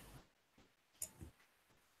much.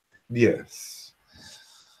 Yes.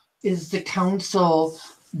 Is the council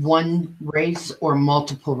one race or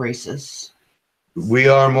multiple races? We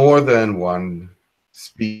are more than one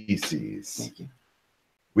species. Thank you.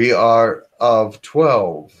 We are of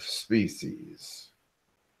 12 species.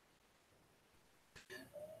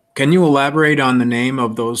 Can you elaborate on the name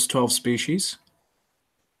of those 12 species?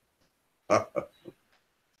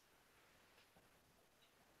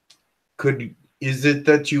 Is it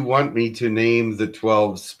that you want me to name the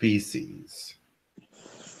 12 species?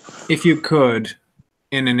 If you could,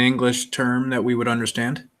 in an English term that we would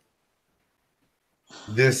understand.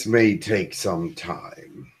 This may take some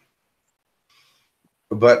time,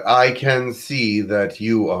 but I can see that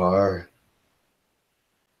you are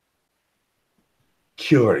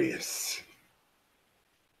curious.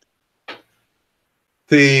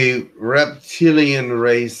 The reptilian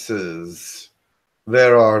races,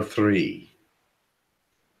 there are 3.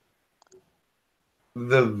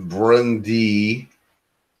 The Brundi,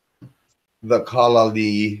 the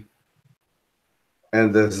Kalali,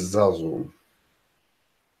 and the Zazu.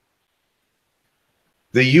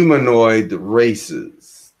 The humanoid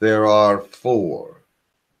races, there are 4.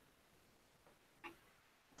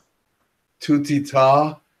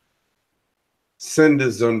 Tutita,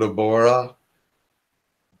 Sendazundabora,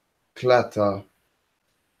 Klata,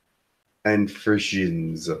 and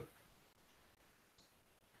Frisians.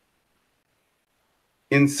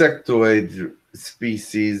 Insectoid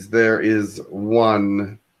species, there is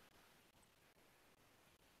one.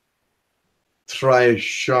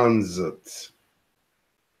 Trichonzot.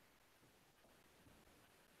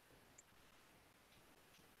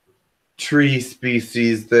 Tree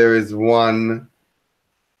species, there is one.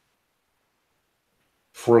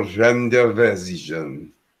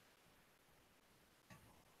 Frendervesian.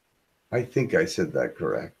 I think I said that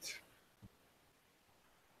correct.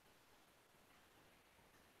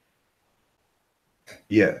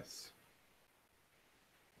 Yes.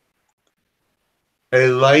 A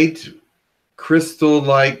light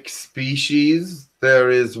crystal-like species, there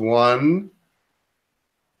is one.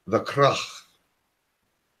 The Krach.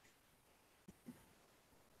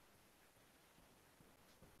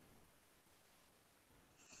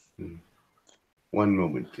 One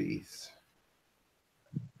moment, please.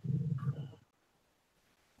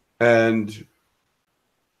 And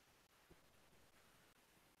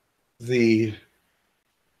there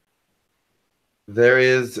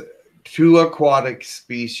is two aquatic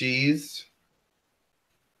species,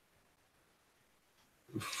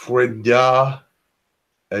 Frida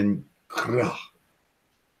and Kra.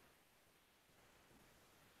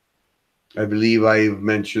 I believe I've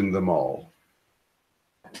mentioned them all.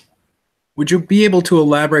 Would you be able to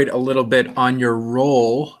elaborate a little bit on your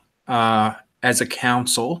role as a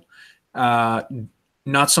council,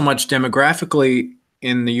 not so much demographically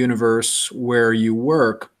in the universe where you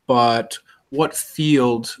work, but what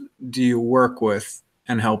field do you work with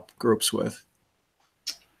and help groups with?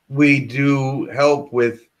 We do help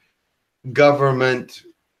with government,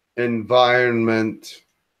 environment,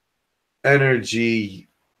 energy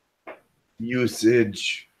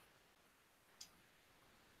usage,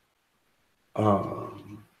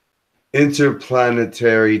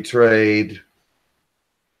 interplanetary trade,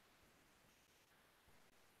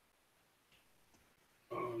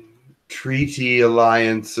 treaty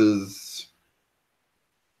alliances,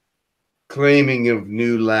 claiming of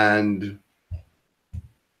new land,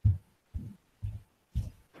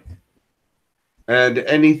 and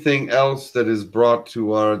anything else that is brought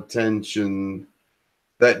to our attention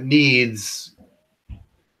that needs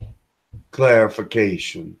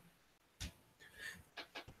clarification.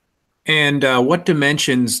 And what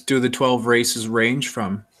dimensions do the 12 races range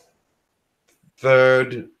from?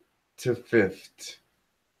 3rd to 5th.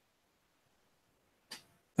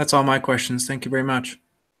 That's all my questions. Thank you very much.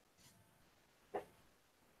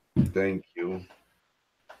 Thank you.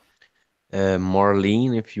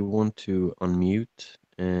 Marlene, if you want to unmute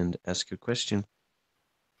and ask your question.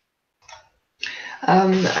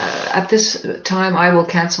 At this time, I will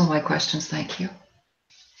cancel my questions. Thank you.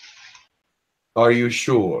 Are you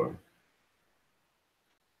sure?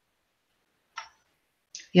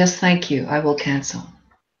 Yes, thank you. I will cancel.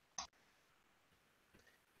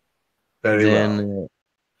 Very well.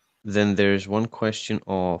 Then there's one question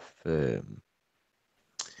of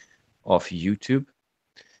YouTube.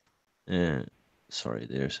 Sorry,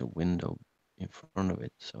 there's a window in front of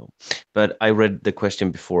it. But I read the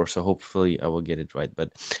question before, so hopefully I will get it right.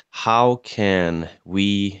 But how can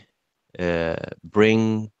we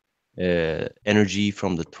bring energy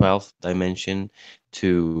from the 12th dimension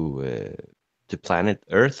to planet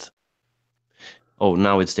Earth? Oh,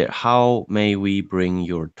 now it's there. How may we bring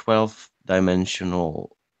your 12th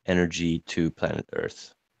dimensional energy to planet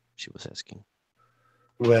Earth? She was asking.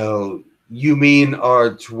 Well, you mean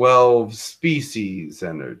our 12 species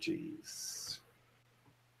energies.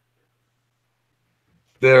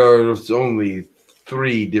 There's only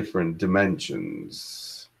 3 different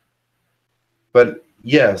dimensions. But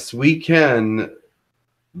yes, we can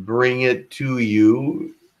bring it to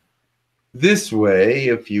you this way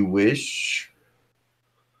if you wish.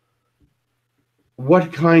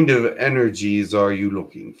 What kind of energies are you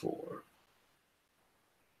looking for?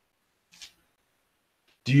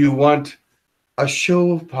 Do you want a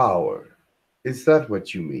show of power? Is that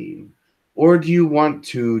what you mean? Or do you want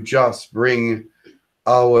to just bring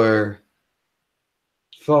our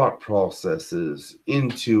thought processes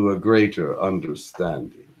into a greater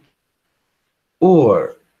understanding?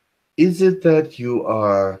 Or is it that you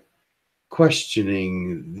are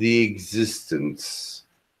questioning the existence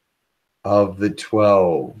of the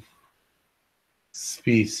 12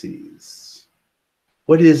 species?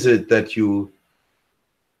 What is it that you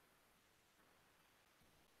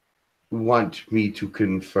want me to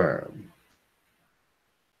confirm?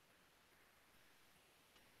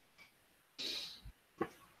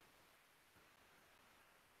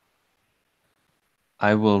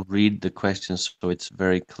 I will read the question so it's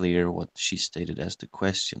very clear what she stated as the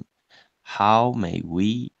question. How may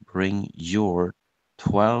we bring your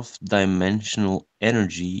 12th dimensional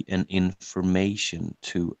energy and information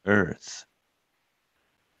to Earth?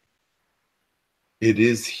 It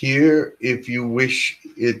is here if you wish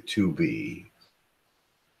it to be.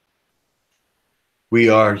 We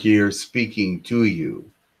are here speaking to you.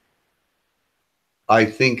 I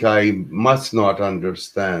think I must not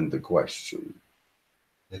understand the question.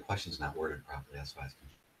 The question's not worded properly, that's why it's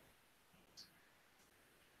confusing.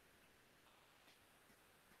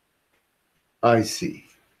 I see.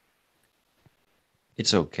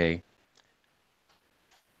 It's okay.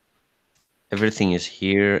 Everything is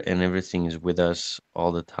here and everything is with us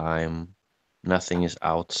all the time. Nothing is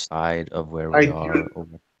outside of where we are.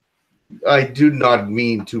 I do not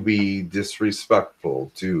mean to be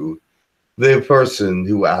disrespectful to the person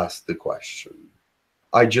who asked the question.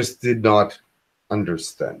 I just did not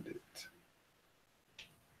understand it.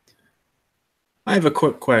 I have a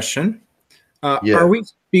quick question. Yeah. Are we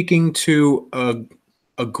speaking to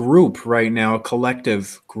a group right now, a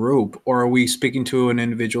collective group, or are we speaking to an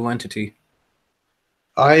individual entity?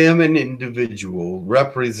 I am an individual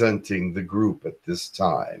representing the group at this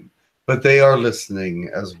time, but they are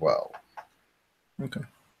listening as well. Okay.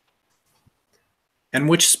 And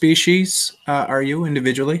which species are you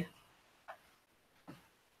individually?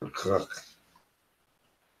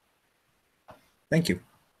 Thank you.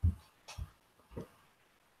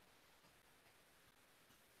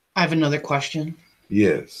 I have another question.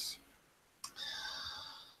 Yes.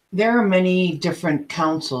 There are many different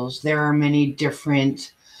councils. There are many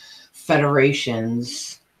different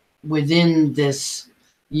federations within this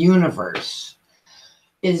universe.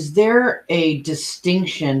 Is there a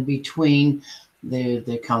distinction between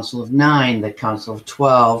the Council of Nine, the Council of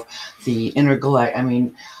 12, the Intergalactic? I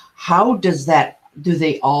mean, how does that, do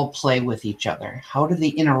they all play with each other? How do they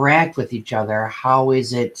interact with each other? How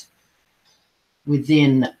is it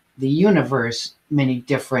within the universe, many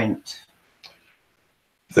different?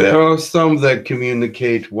 There are some that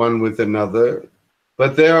communicate one with another,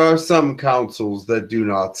 but there are some councils that do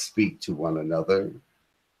not speak to one another.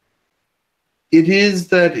 It is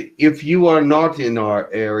that if you are not in our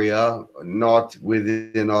area, not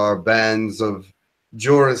within our bands of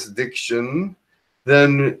jurisdiction,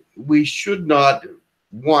 then we should not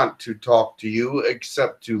want to talk to you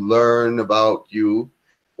except to learn about you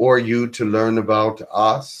or you to learn about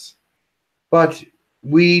us. But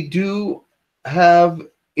we do have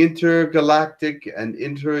intergalactic and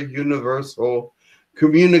interuniversal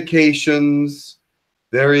communications.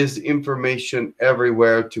 There is information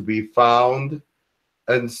everywhere to be found.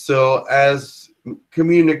 And so as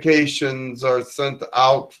communications are sent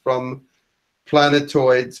out from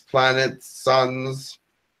planetoids, planets, suns,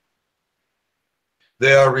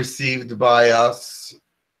 they are received by us.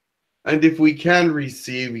 And if we can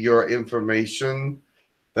receive your information,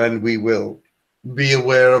 then we will be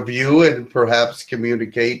aware of you and perhaps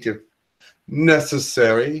communicate if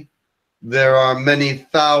necessary. There are many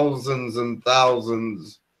thousands and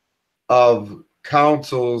thousands of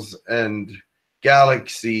councils and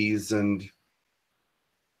galaxies and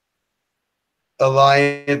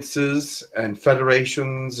alliances and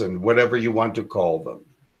federations and whatever you want to call them.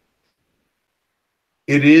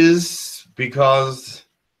 It is because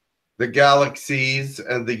the galaxies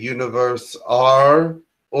and the universe are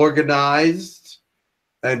organized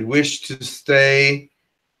and wish to stay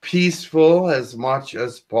peaceful as much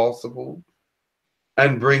as possible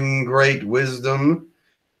and bring great wisdom,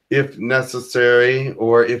 if necessary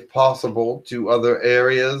or if possible, to other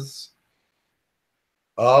areas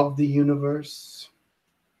of the universe.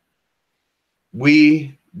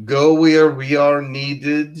 We go where we are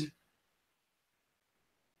needed,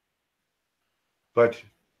 but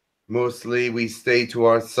mostly we stay to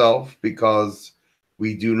ourselves because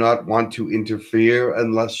we do not want to interfere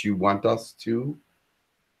unless you want us to.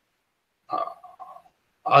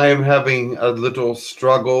 I am having a little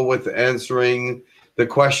struggle with answering the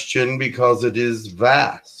question because it is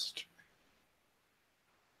vast.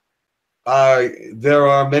 There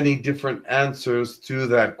are many different answers to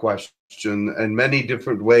that question and many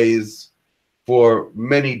different ways for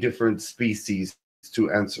many different species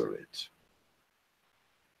to answer it.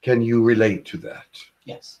 Can you relate to that?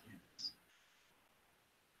 Yes.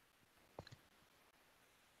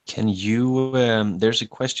 Can you, there's a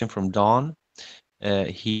question from Don.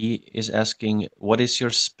 He is asking, what is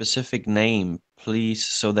your specific name, please,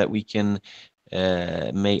 so that we can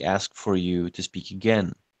may ask for you to speak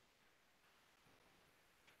again?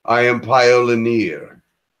 I am Paelineer.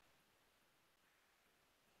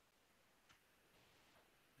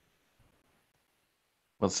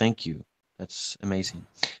 Well, thank you. That's amazing.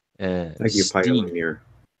 Thank you, Steve. Paelineer.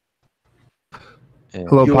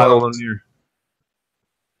 Hello, You are- Paelineer.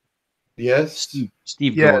 Yes.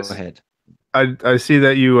 Steve, Yes. go ahead. I see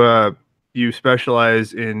that you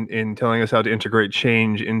specialize in telling us how to integrate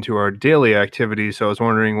change into our daily activities. So I was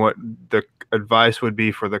wondering what the advice would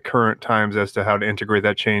be for the current times as to how to integrate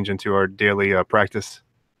that change into our daily practice.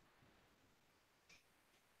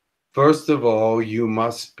 First of all, you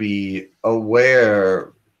must be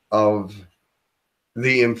aware of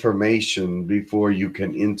the information before you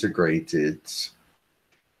can integrate it.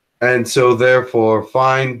 And so therefore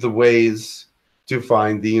find the ways to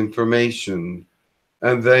find the information,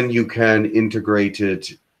 and then you can integrate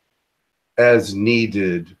it as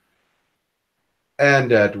needed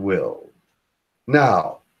and at will.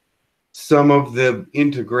 Now, some of the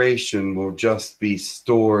integration will just be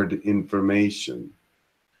stored information,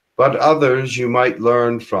 but others you might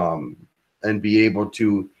learn from and be able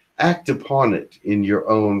to act upon it in your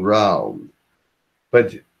own realm.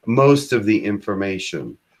 But most of the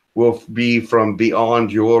information will be from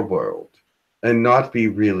beyond your world and not be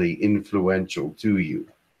really influential to you.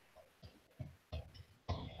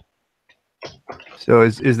 So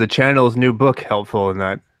is the channel's new book helpful in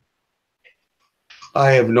that?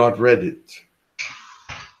 I have not read it.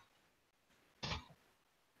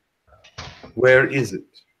 Where is it?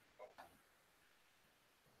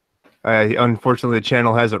 Unfortunately, the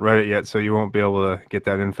channel hasn't read it yet, so you won't be able to get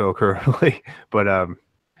that info currently. But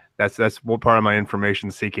that's what part of my information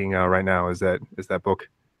seeking right now is that book.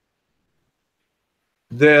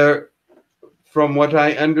 There, from what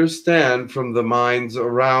I understand from the minds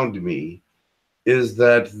around me, is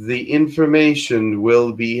that the information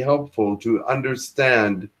will be helpful to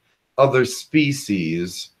understand other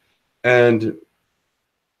species and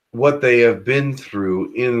what they have been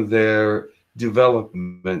through in their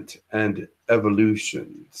development and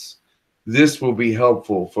evolutions. This will be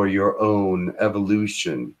helpful for your own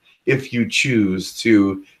evolution if you choose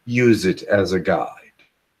to use it as a guide.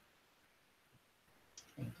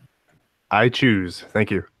 I choose.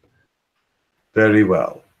 Thank you. Very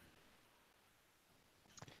well.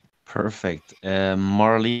 Perfect.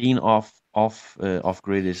 Marlene off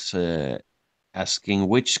grid is asking,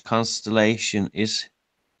 which constellation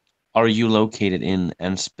are you located in,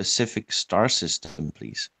 and specific star system,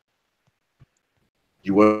 please?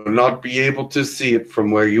 You will not be able to see it from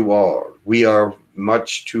where you are. We are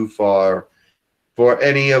much too far for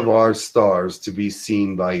any of our stars to be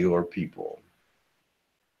seen by your people.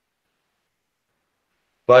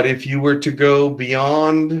 But if you were to go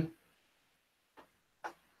beyond,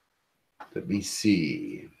 let me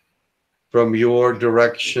see, from your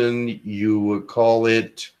direction, you would call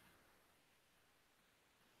it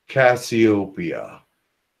Cassiopeia.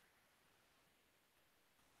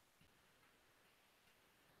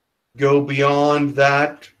 Go beyond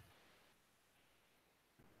that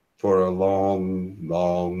for a long,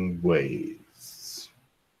 long ways.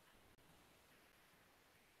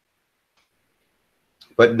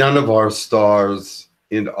 But none of our stars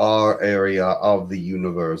in our area of the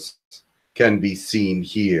universe can be seen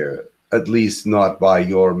here, at least not by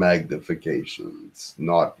your magnifications,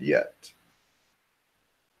 not yet.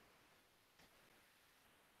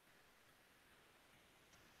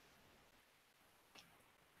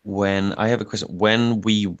 I have a question. When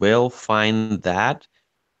we will find that,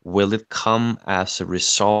 will it come as a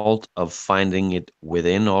result of finding it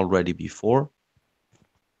within already before?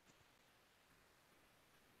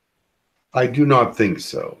 I do not think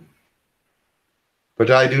so.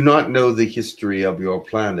 But I do not know the history of your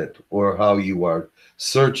planet or how you are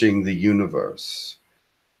searching the universe.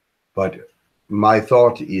 But my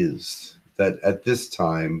thought is that at this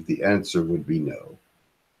time, the answer would be no.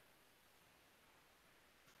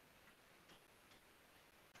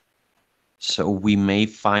 So we may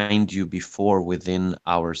find you before within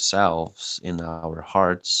ourselves, in our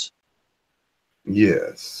hearts.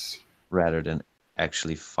 Yes. Rather than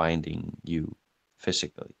actually finding you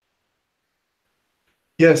physically.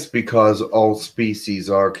 Yes, because all species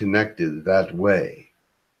are connected that way.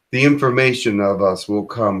 The information of us will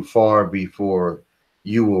come far before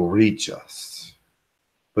you will reach us.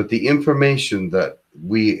 But the information that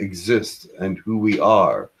we exist and who we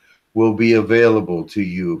are will be available to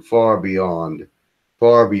you far beyond,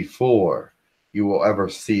 far before you will ever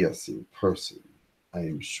see us in person, I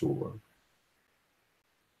am sure.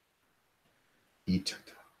 It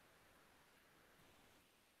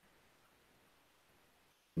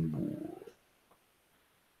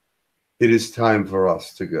is time for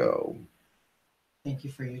us to go. Thank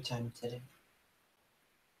you for your time today.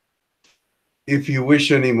 If you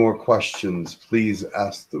wish any more questions, please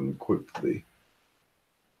ask them quickly.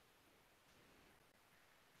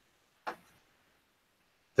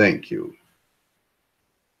 Thank you.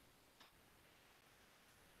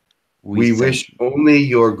 We wish only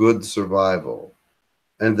your good survival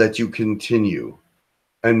and that you continue,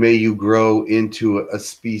 and may you grow into a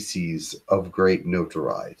species of great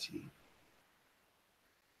notoriety.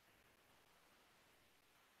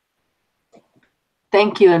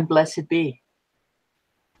 Thank you and blessed be.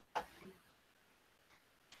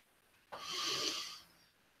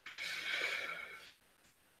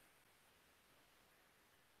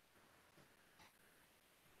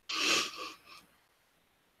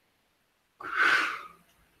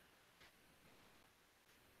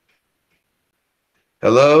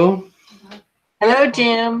 Hello? Hello,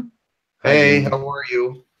 Jim. Hey, Jim. how are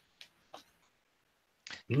you?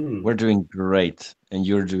 We're doing great, and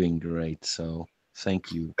you're doing great. So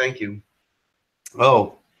thank you. Thank you.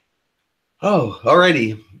 Oh,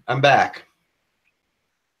 alrighty. I'm back.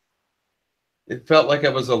 It felt like I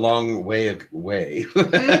was a long way away.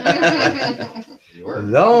 A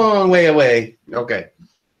long way away. Okay.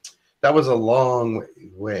 That was a long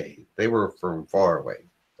way. They were from far away.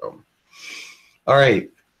 So. All right.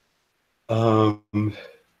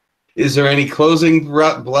 Is there any closing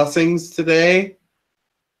blessings today?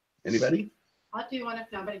 Anybody? I'll do one if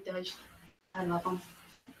nobody does. I love them.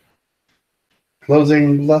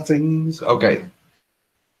 Closing blessings. Okay.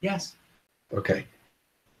 Yes. Okay.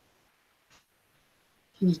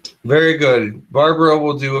 Very good. Barbara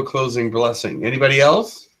will do a closing blessing. Anybody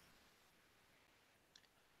else?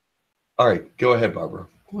 All right. Go ahead, Barbara.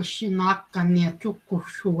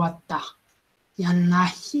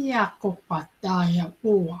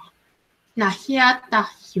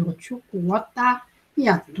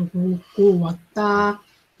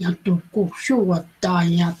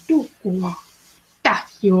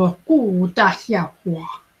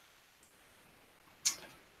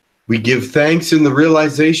 We give thanks in the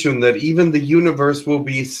realization that even the universe will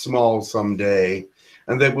be small someday,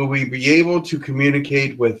 and that we will be able to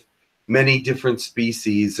communicate with many different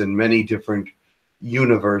species and many different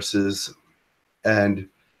universes, and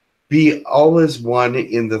be all as one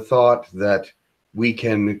in the thought that we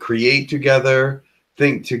can create together,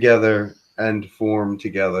 think together, and form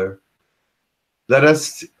together. Let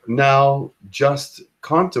us now just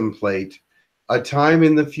contemplate a time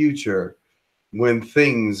in the future when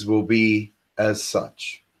things will be as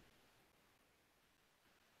such.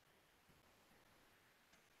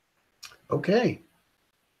 Okay.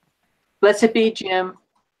 Blessed be, Jim.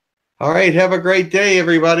 All right. Have a great day,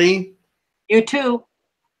 everybody. You too.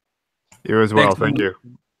 You as well. Thank you.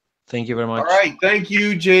 Thank you very much. All right. Thank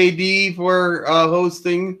you, JD, for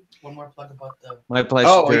hosting. One more plug about the. My pleasure.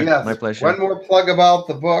 Oh, yes. My pleasure. One more plug about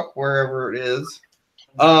the book, wherever it is.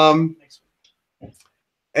 And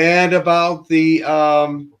about the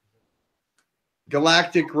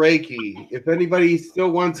Galactic Reiki. If anybody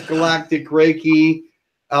still wants Galactic Reiki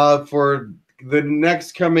for the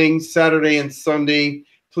next coming Saturday and Sunday,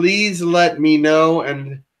 please let me know,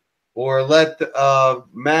 or let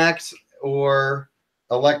Max or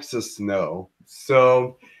Alexis know.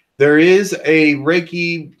 So there is a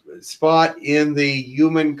Reiki spot in the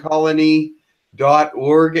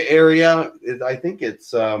humancolony.org area. I think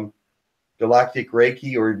it's Galactic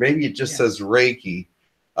Reiki, or maybe it just says Reiki.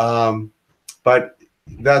 But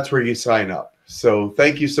that's where you sign up. So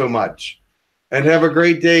thank you so much. And have a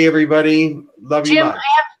great day, everybody. Love you Jim, much.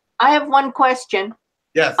 I have one question.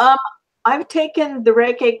 Yes. I've taken the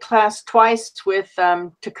Reiki class twice with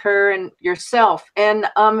𝗪𝗓𝗓 and yourself. And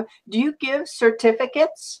do you give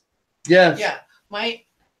certificates? Yes. Yeah.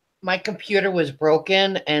 My computer was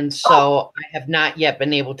broken, and so I have not yet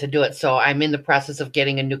been able to do it. So I'm in the process of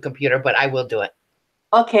getting a new computer, but I will do it.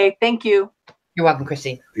 Okay, thank you. You're welcome,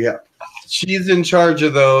 Christine. Yeah. She's in charge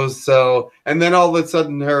of those. So, and then all of a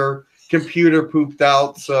sudden her computer pooped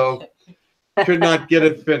out, so could not get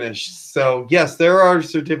it finished. So yes, there are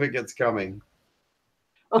certificates coming.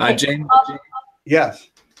 Okay. Jane? Yes.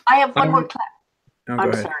 I have one more No, go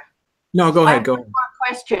I'm ahead. sorry. No, go I ahead. have Go one ahead. more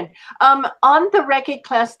question. On the Reiki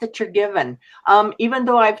class that you're given, even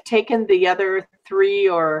though I've taken the other three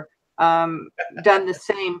or done the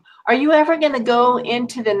same, are you ever going to go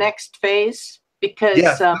into the next phase? Because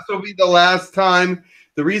yes, this will be the last time.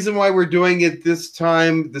 The reason why we're doing it this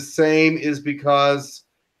time the same is because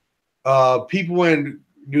people in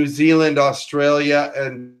New Zealand, Australia,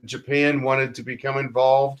 and Japan wanted to become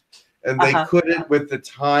involved, and they couldn't with the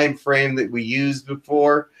time frame that we used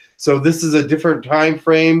before. So this is a different time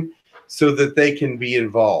frame so that they can be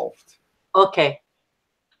involved. Okay.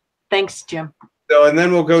 Thanks, Jim. So, and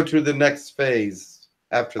then we'll go to the next phase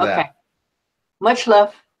after that. Okay. Much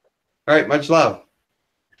love. All right, much love.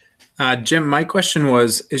 Jim, my question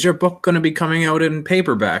was, is your book going to be coming out in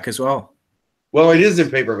paperback as well? Well, it is in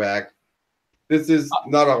paperback. This is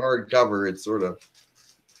not a hardcover. It's sort of,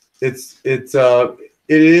 it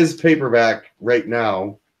is paperback right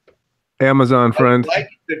now. Amazon friend. I'd like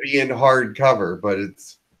it to be in hardcover, but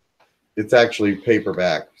it's actually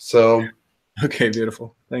paperback. So okay,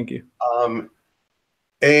 beautiful. Thank you.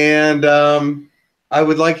 I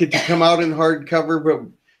would like it to come out in hardcover, but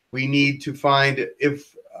we need to find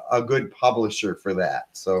a good publisher for that.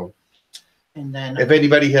 So, And then if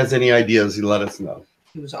anybody has any ideas, you let us know.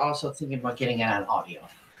 he was also thinking about getting it on audio.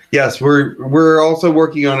 Yes, we're also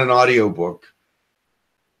working on an audio book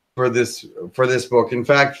for this book. In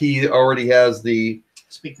fact, he already has the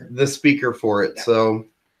speaker for it. Yeah. So,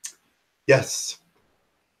 yes.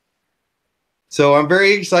 So I'm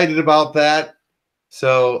very excited about that.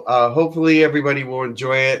 So hopefully everybody will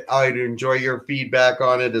enjoy it. I'd enjoy your feedback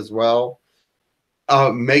on it as well.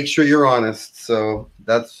 Make sure you're honest. So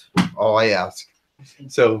that's all I ask.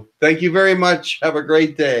 So thank you very much. Have a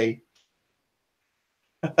great day.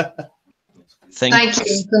 Thank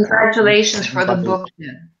you. Congratulations for the book.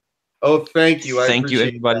 Oh, thank you. Thank you,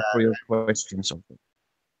 everybody, for your questions.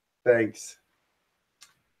 Thanks.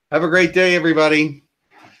 Have a great day, everybody.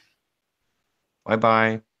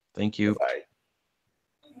 Bye-bye. Thank you. Bye.